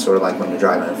help. It's sort of like when you're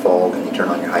driving in fog and you turn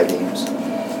on your high beams.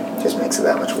 Just makes it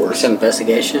that much worse. It's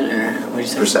investigation, or what did you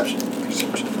say? Perception.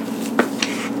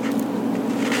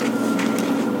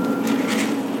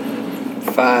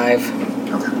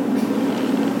 5. Okay.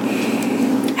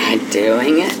 I'm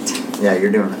doing it. Yeah,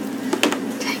 you're doing it.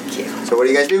 Thank you. So what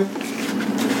do you guys do?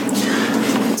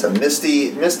 It's a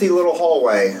misty little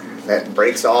hallway that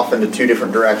breaks off into two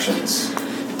different directions.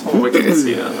 Oh, we can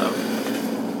see that though.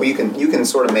 Well, you can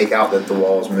sort of make out that the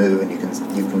walls move, and you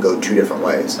can go two different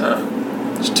ways.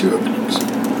 There's two openings.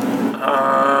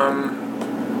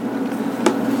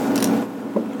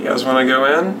 You guys want to go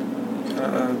in?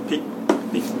 Peek,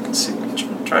 see,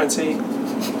 try and see.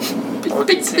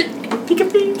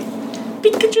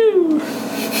 Pikachu!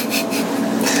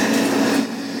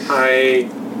 I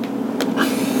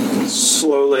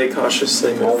slowly,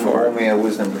 cautiously move Roll forward. me a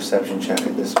wisdom perception check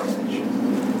at disadvantage.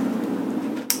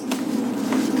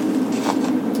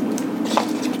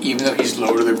 Even though he's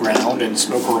low to the ground and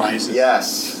smoke rises.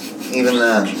 Yes, even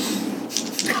then.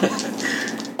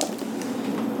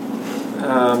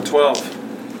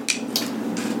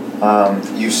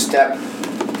 12. You step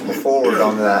forward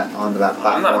onto that platform.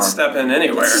 I'm not stepping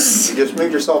anywhere. You just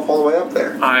moved yourself all the way up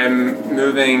there. I'm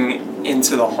moving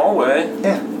into the hallway.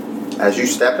 Yeah. As you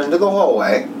step into the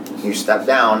hallway, you step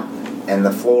down, and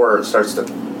the floor starts to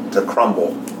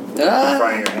crumble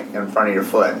in front of your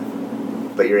foot.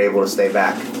 But you're able to stay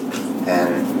back,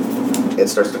 and it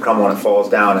starts to crumble and it falls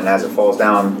down. And as it falls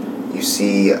down, you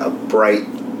see a bright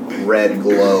red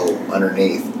glow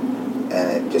underneath,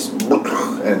 and it just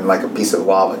and like a piece of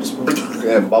lava just and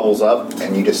it bubbles up,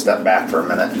 and you just step back for a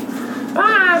minute.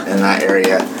 In that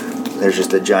area, there's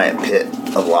just a giant pit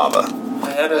of lava.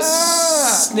 I had a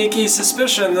sneaky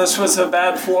suspicion this was a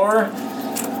bad floor.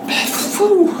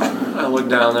 Whew. I look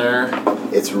down there.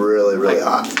 It's really, really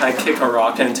hot. I kick a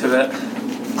rock into it.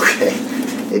 Okay,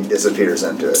 it disappears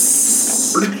into it.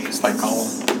 It's like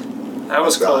Gollum. That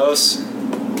was close.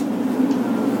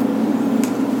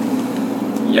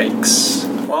 Yikes.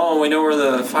 Well, we know where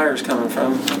the fire's coming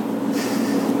from.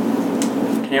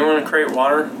 Anyone create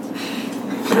water?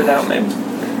 Put it out, maybe.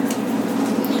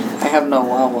 I have no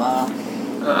Wawa.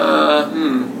 I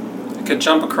could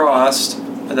jump across,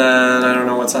 but then I don't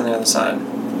know what's on the other side.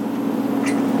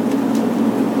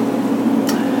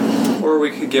 Or we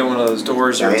could get one of those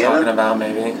doors you were Diana? talking about,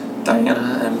 maybe.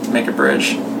 Diana, and make a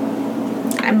bridge.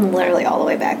 I'm literally all the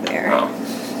way back there. Oh.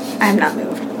 I have not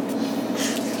moved.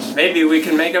 Maybe we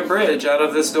can make a bridge out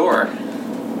of this door.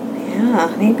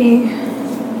 Yeah, maybe.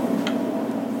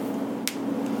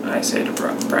 I say to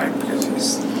Brack because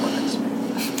he's the one next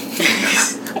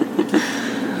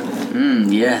to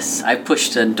me. Yes. I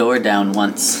pushed a door down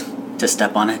once to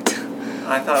step on it.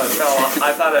 I thought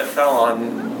it fell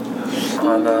on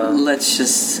Let's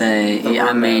just say,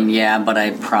 but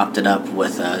I propped it up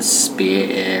with a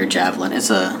spear javelin.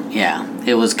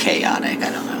 It was chaotic.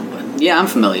 I don't know, but yeah, I'm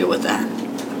familiar with that.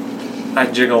 I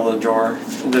jiggle the door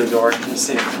to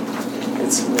see if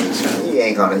it's loose. You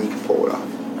yank on it, you can pull it off.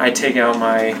 I take out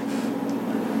my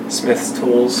smith's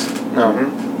tools.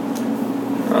 No.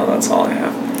 Oh, that's all I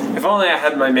have. If only I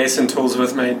had my mason tools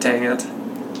with me, dang it.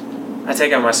 I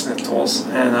take out my smith tools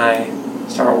and I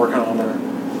start working on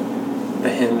the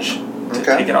hinge to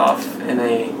take it off in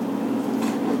a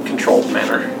controlled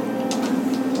manner.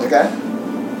 Okay.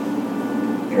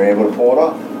 You're able to pull it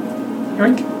off?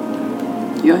 Yoink.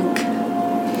 Yoink.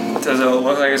 Does it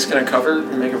look like it's going to cover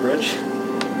and make a bridge?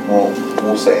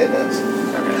 We'll say it does.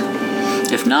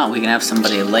 Okay. If not, we can have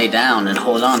somebody lay down and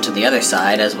hold on to the other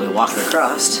side as we walk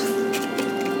across.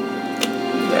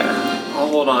 Yeah. I'll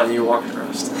hold on. You walk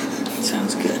across.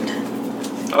 Sounds good.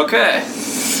 Okay.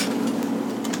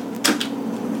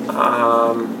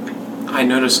 I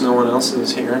notice no one else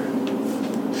is here.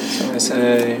 So I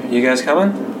say, you guys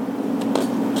coming?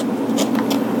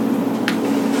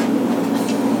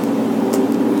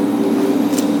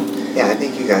 Yeah, I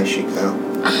think you guys should go.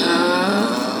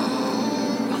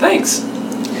 Thanks.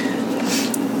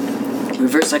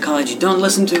 Reverse psychology. Don't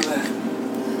listen to her.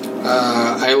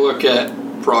 I look at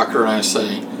Brocker and I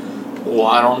say, well,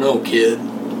 I don't know, kid.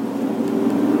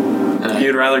 And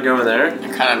You'd rather go in there? I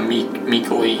kind of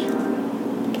meekly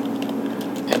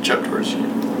inch up towards you.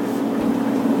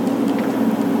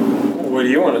 What do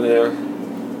you want to do?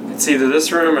 It's either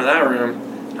this room or that room.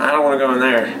 I don't want to go in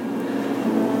there.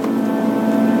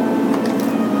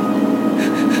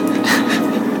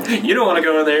 You don't want to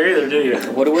go in there either, do you?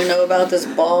 What do we know about this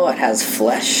ball? It has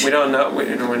flesh. We don't know. We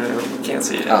can't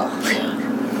see it. Oh.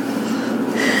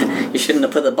 You shouldn't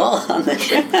have put the ball on there. I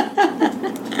shouldn't have.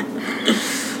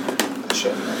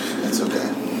 It's okay.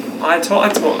 I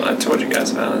told you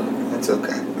guys about it. It's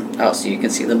okay. Oh, so you can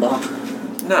see the ball?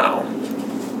 No.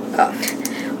 Oh.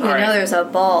 We know there's a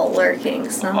ball lurking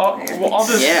somewhere. I'll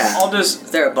just.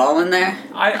 Is there a ball in there?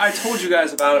 I told you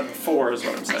guys about it before, is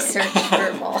what I'm I saying. searched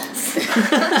for balls.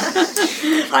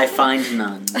 I find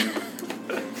none.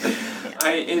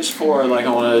 I inched forward like I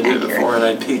wanted to do before, and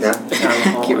I peeked down the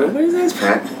hallway.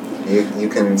 Right. You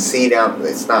can see down.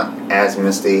 It's not as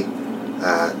misty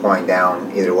going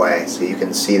down either way, so you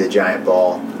can see the giant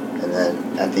ball, and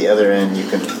then at the other end you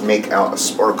can make out a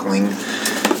sparkling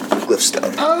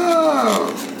glyphstone.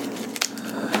 Oh!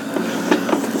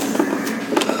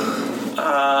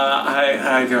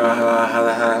 I go.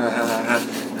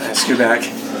 I scoot back,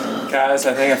 guys.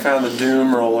 I think I found the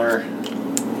doom roller.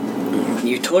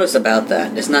 You told us about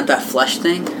that. Isn't that flesh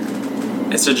thing?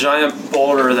 It's a giant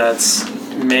boulder that's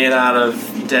made out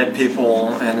of dead people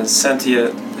and is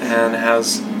sentient and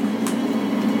has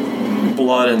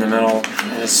blood in the middle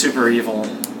and is super evil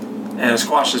and it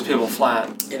squashes people flat.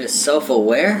 It is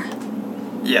self-aware?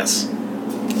 Yes.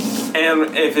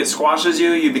 And if it squashes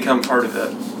you, you become part of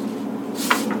it.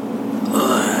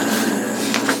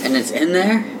 And it's in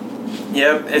there?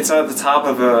 Yep, it's at the top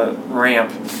of a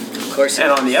ramp. Of course. And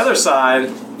on the other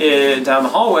side, down the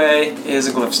hallway, is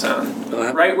a glyphstone.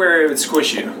 Right where it would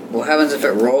squish you. What happens if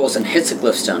it rolls and hits a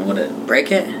glyphstone? Would it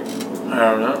break it? I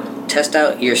don't know. Test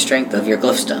out your strength of your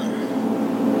glyphstone.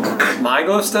 My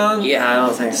glyphstone? Yeah. I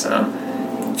don't think so.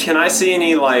 Can I see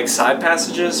any, side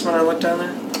passages when I look down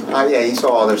there? Yeah, you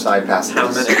saw other side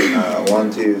passages. How many?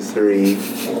 1, 2, 3,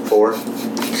 4.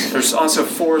 There's also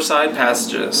 4 side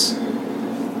passages.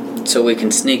 So we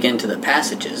can sneak into the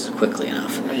passages quickly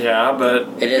enough. Yeah,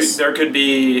 but there could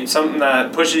be something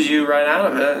that pushes you right out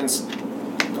of it. And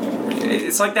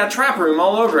it's like that trap room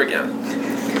all over again.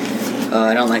 Oh,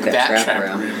 I don't like that trap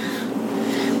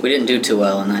room. We didn't do too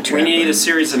well in that trap room. We need a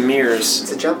series of mirrors.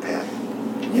 It's a jump pad.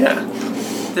 Yeah.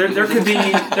 There could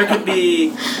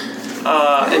be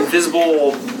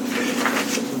invisible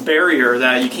barrier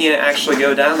that you can't actually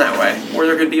go down that way. Or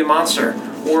there could be a monster.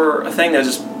 Or a thing that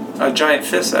just... a giant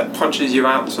fist that punches you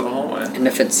out into the hallway. And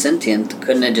if it's sentient,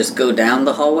 couldn't it just go down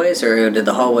the hallways, or did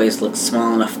the hallways look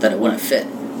small enough that it wouldn't fit?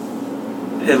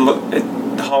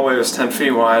 The hallway was 10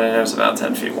 feet wide, and it was about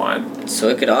 10 feet wide. So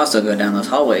it could also go down those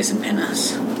hallways and pin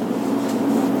us.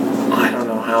 I don't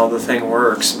know how the thing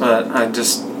works, but I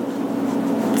just...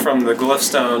 From the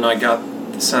glyphstone, I got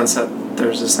the sense that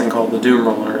there's this thing called the Doom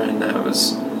Roller, and that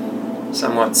was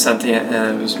somewhat sentient,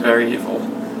 and it was very evil.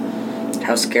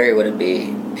 How scary would it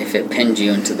be if it pinned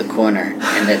you into the corner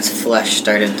and its flesh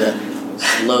started to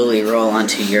slowly roll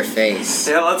onto your face?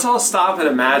 Yeah, let's all stop and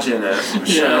imagine it,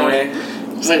 shall we?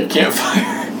 It's like a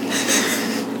campfire.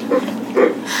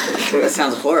 That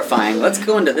sounds horrifying. Let's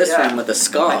go into this room with the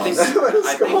skulls.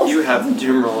 I think you have the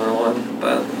Doom Roller one,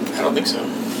 but I don't think so.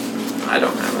 I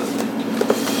don't have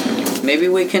it. Maybe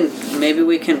we can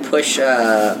push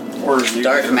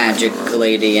Dark Magic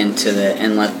Lady into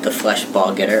and let the flesh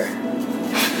ball get her.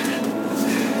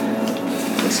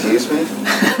 Excuse me?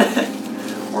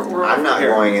 I'm not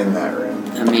going in that room.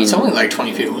 I mean, it's only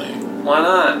 20 feet away. Why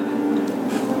not?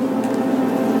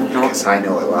 Because I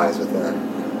know it lies within.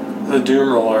 The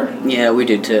Doom Roller. Yeah, we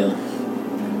do too.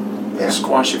 Yeah.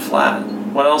 Squash you flat.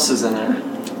 What else is in there?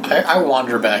 I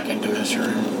wander back into this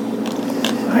room.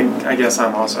 I guess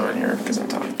I'm also in here because I'm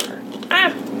talking to her.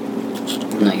 Ah!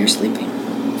 No, you're sleeping.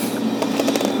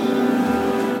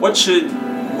 What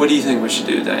do you think we should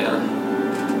do, Diana?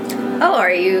 Oh,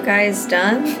 are you guys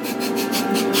done?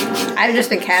 I've just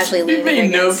been casually leaning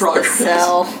made no against the progress.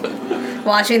 cell,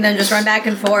 watching them just run back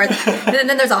and forth. And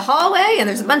then there's a hallway, and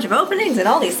there's a bunch of openings, and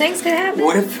all these things could happen.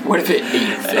 What if it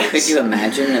ate Could you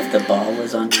imagine if the ball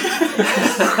was on your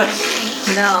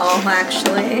No,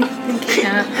 actually, I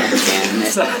can't.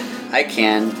 I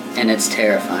can, and it's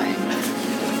terrifying.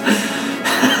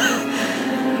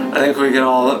 I think we can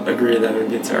all agree that it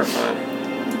would be terrifying.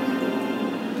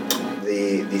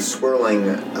 The swirling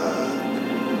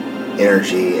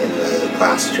energy in the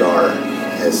glass jar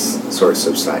has sort of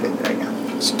subsided right now.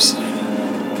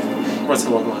 What's it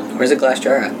look like? Where's the glass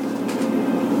jar at?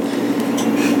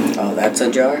 Oh, that's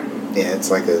a jar? Yeah, it's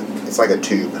like a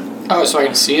tube. Oh, so I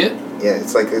can see it? Yeah,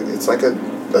 it's like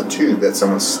a tube that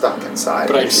someone's stuck inside.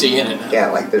 But I can see in it now.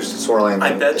 Yeah, like there's a swirling. I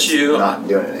thing bet that's you- not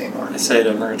doing it anymore. I say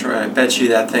to Murgatroyd, I bet you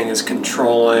that thing is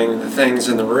controlling the things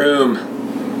in the room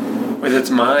with its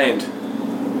mind.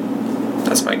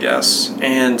 That's my guess.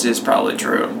 And it's probably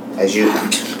true. As you I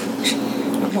want to.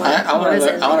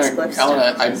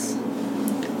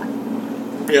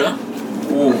 Yeah.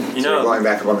 Ooh, you so you're know, going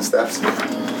back up on the steps.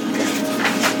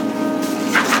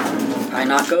 I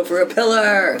knock over a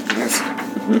pillar!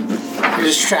 You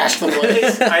just trashed the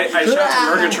place. I shout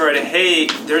to Murgatroyd, hey,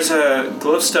 there's a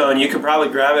glowstone. You could probably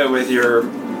grab it with your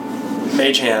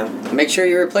mage hand. Make sure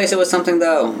you replace it with something,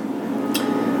 though.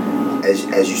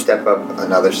 As you step up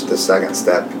the second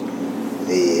step,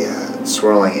 the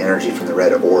swirling energy from the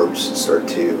red orbs start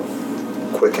to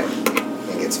quicken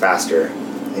and gets faster.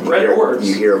 And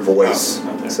you hear a voice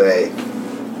say,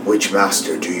 "Which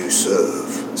master do you serve,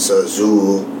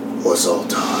 Sazul or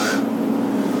Zoltar?"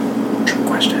 Good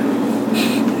question.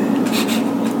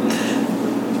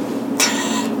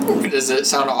 Does it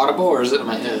sound audible or is it in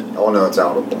my head? Oh no, it's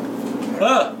audible.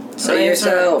 Say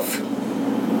yourself.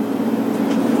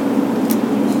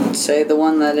 Say the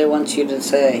one that it wants you to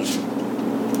say.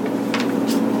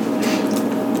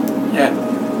 Yeah.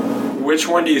 Which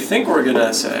one do you think we're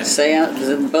gonna say? Say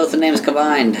both the names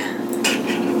combined.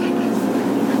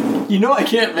 You know I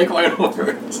can't make my own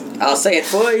words. I'll say it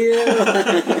for you.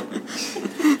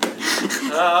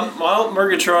 Well,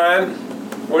 Murgatroyd,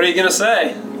 what are you gonna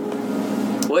say?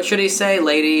 What should he say,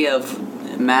 lady of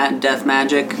death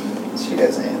magic? She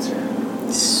doesn't answer.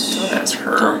 Don't ask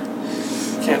her.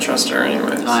 Can't trust her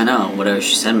anyways. I know. Whatever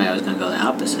she said me, I was going to go the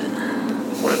opposite.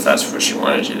 What if that's what she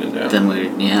wanted you to do? Then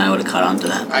I would have caught on to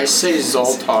that. I say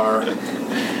Zoltar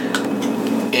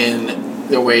in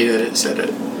the way that it said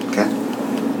it. Okay.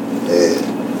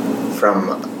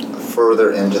 From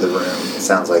further into the room, it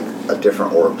sounds like a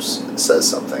different orb says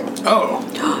something. Oh.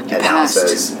 You And now it passed.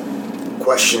 says,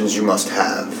 "Questions you must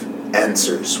have,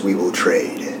 answers we will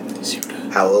trade.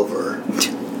 However,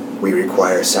 we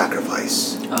require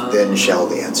sacrifice. Then shall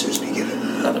the answers be given."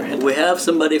 Another hint. We have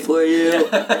somebody for you.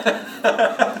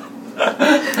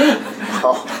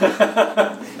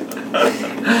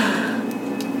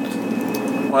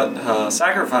 What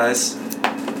sacrifice?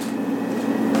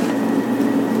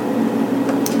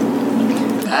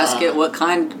 Ask it what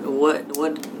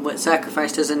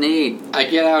sacrifice does it need? I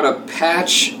get out a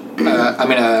pouch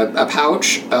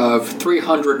of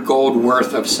 300 gold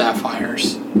worth of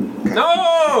sapphires.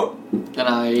 No! And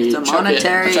I It's a chuck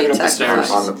monetary it up the sacrifice.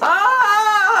 stairs. On the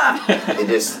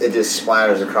it just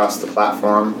splatters across the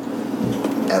platform,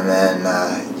 and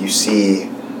then you see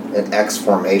an X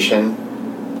formation,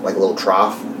 like a little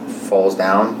trough, falls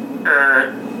down,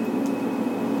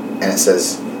 and it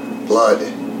says, "Blood."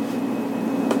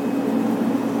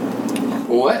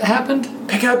 What happened?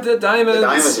 Pick up the diamonds! The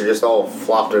diamonds are just all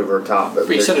flopped over top. But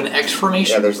you said an X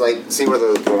formation? Yeah, there's like, see where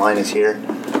the line is here?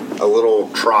 A little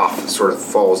trough sort of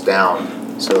falls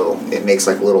down, so it makes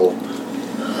like a little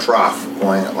trough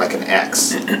going like an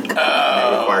X. And it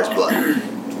requires blood.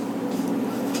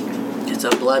 It's a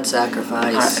blood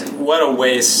sacrifice. What a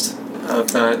waste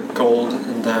of that gold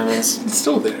and diamonds. It's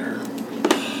still there.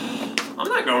 I'm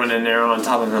not going in there on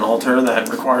top of an altar that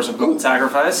requires a blood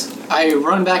sacrifice. I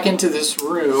run back into this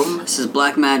room This is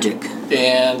black magic.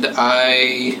 and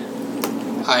I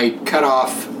cut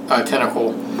off a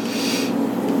tentacle.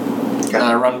 Okay. And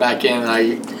I run back in and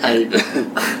I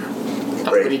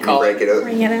what do you call break it? it up.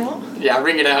 Bring it out. Yeah,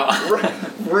 ring it out.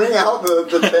 Bring out the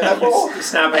tentacle.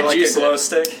 Snap it like a juice it. glow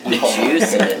stick.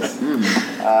 Juices.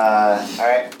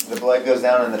 Alright, the blood goes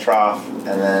down in the trough, and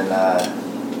then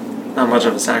Not much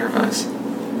of a sacrifice.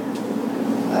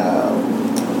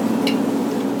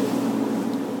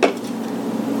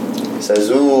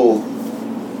 Sazul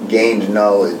gained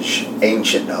knowledge,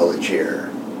 ancient knowledge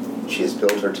here. She has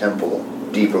built her temple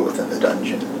deeper within the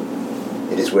dungeon.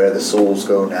 It is where the souls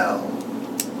go now.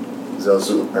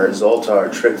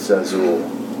 Zoltar tricked Zazul,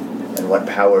 and and what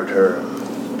powered her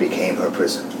became her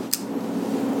prison.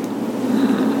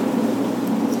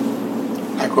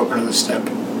 I go up another step.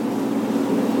 Okay.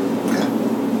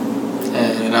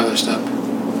 And another step.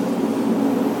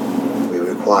 We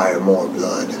require more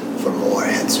blood for more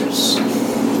answers.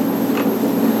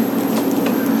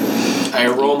 I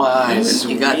roll my eyes.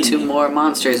 You got 2 more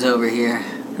monsters over here.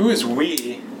 Who is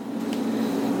we?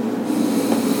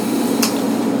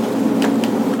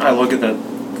 I look at the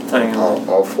thing.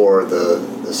 All 4 of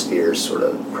the spheres sort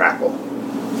of crackle.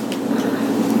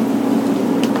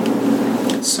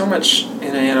 So much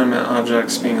inanimate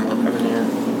objects being alive in here.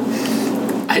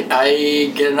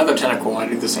 I get another tentacle and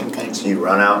I do the same thing. So you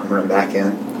run out and run back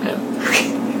in. Yeah.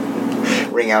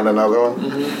 Ring out another one.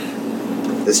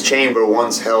 Mm-hmm. This chamber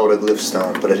once held a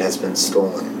glyphstone, but it has been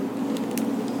stolen.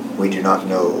 We do not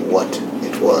know what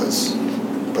it was,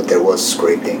 but there was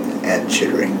scraping and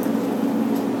chittering.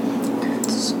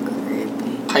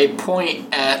 I point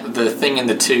at the thing in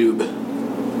the tube,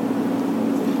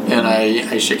 and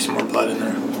I shake some more blood in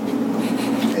there.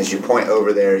 As you point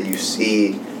over there, you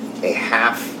see a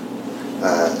half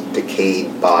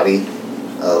decayed body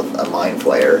of a mind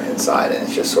flayer inside, and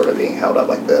it's just sort of being held up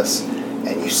like this.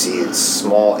 And you see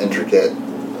small, intricate,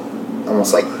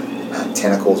 almost like not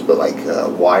tentacles, but like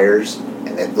wires,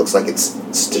 and it looks like it's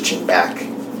stitching back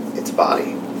its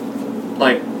body.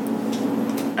 Like,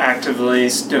 actively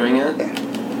doing it? Yeah.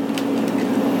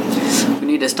 We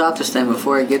need to stop this thing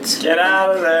before it gets... Get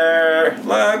out of there!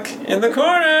 Look! In the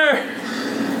corner!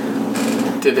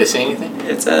 Did they say anything?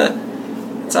 It's a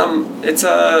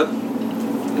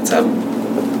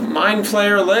mind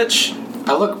flayer lich.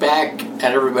 I look back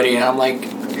at everybody and I'm like,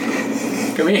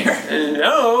 come here.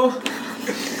 No!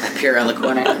 I peer around the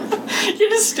corner. You're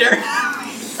just staring.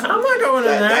 I'm not going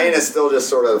in there. Diana's still just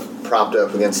sort of propped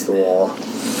up against the wall.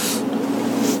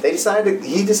 He decided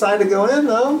to go in,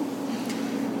 though.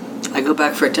 I go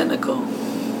back for a tentacle.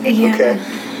 Yeah. Okay.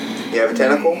 You have a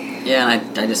tentacle? Yeah,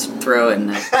 and I just throw it and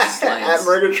it At slides.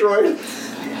 Murgatroyd?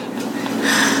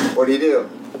 What do you do?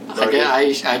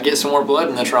 I get some more blood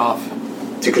in the trough.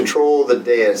 To control the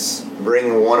dais,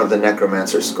 bring one of the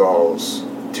necromancer skulls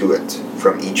to it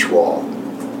from each wall.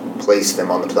 Place them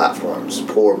on the platforms.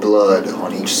 Pour blood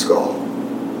on each skull.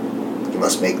 You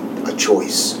must make a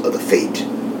choice of the fate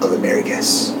of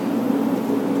Amerigus.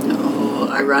 Oh,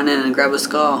 I run in and grab a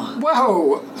skull.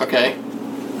 Whoa! Okay.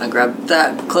 I grab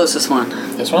that closest one.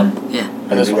 This one? Yeah.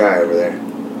 There's a guy over there.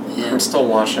 Yeah. I'm still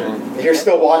watching. You're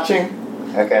still watching?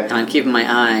 Okay. And I'm keeping my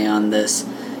eye on this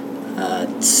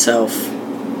self...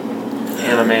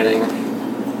 Animating.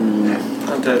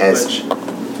 Undead As- witch.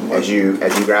 As you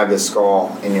grab this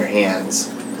skull in your hands,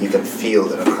 you can feel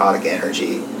the necrotic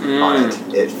energy on it.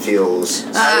 It feels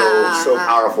so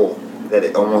powerful that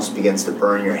it almost begins to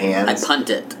burn your I hands. punt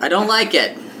it. I don't like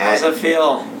it. How does it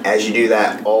feel? As you do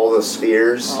that, all the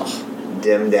spheres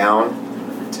dim down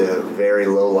to very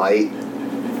low light,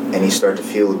 and you start to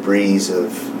feel a breeze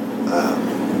of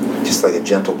just like a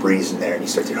gentle breeze in there, and you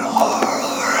start to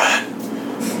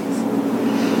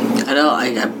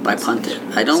I punt it.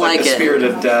 I don't It's like like the it. spirit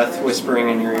of death whispering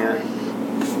in your ear.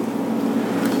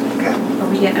 Okay. Are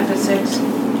we getting up at 6?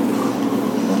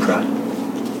 We'll try.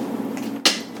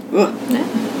 Ugh.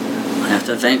 I have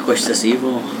to vanquish this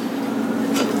evil.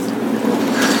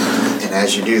 And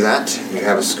as you do that, you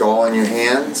have a skull in your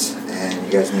hands, and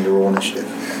you guys need to roll initiative.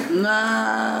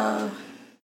 No.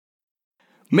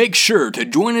 Make sure to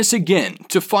join us again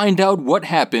to find out what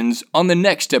happens on the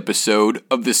next episode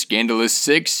of the Scandalous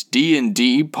 6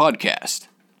 D&D podcast.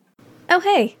 Oh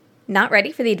hey, not ready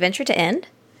for the adventure to end?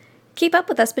 Keep up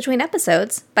with us between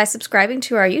episodes by subscribing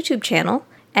to our YouTube channel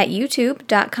at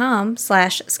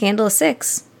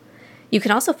youtube.com/scandalous6. You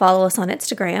can also follow us on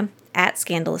Instagram at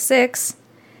scandalous6.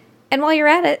 And while you're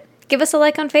at it, give us a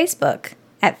like on Facebook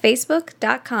at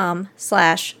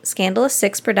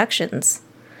facebook.com/scandalous6productions.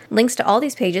 Links to all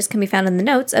these pages can be found in the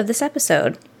notes of this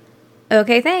episode.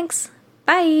 Okay, thanks.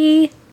 Bye!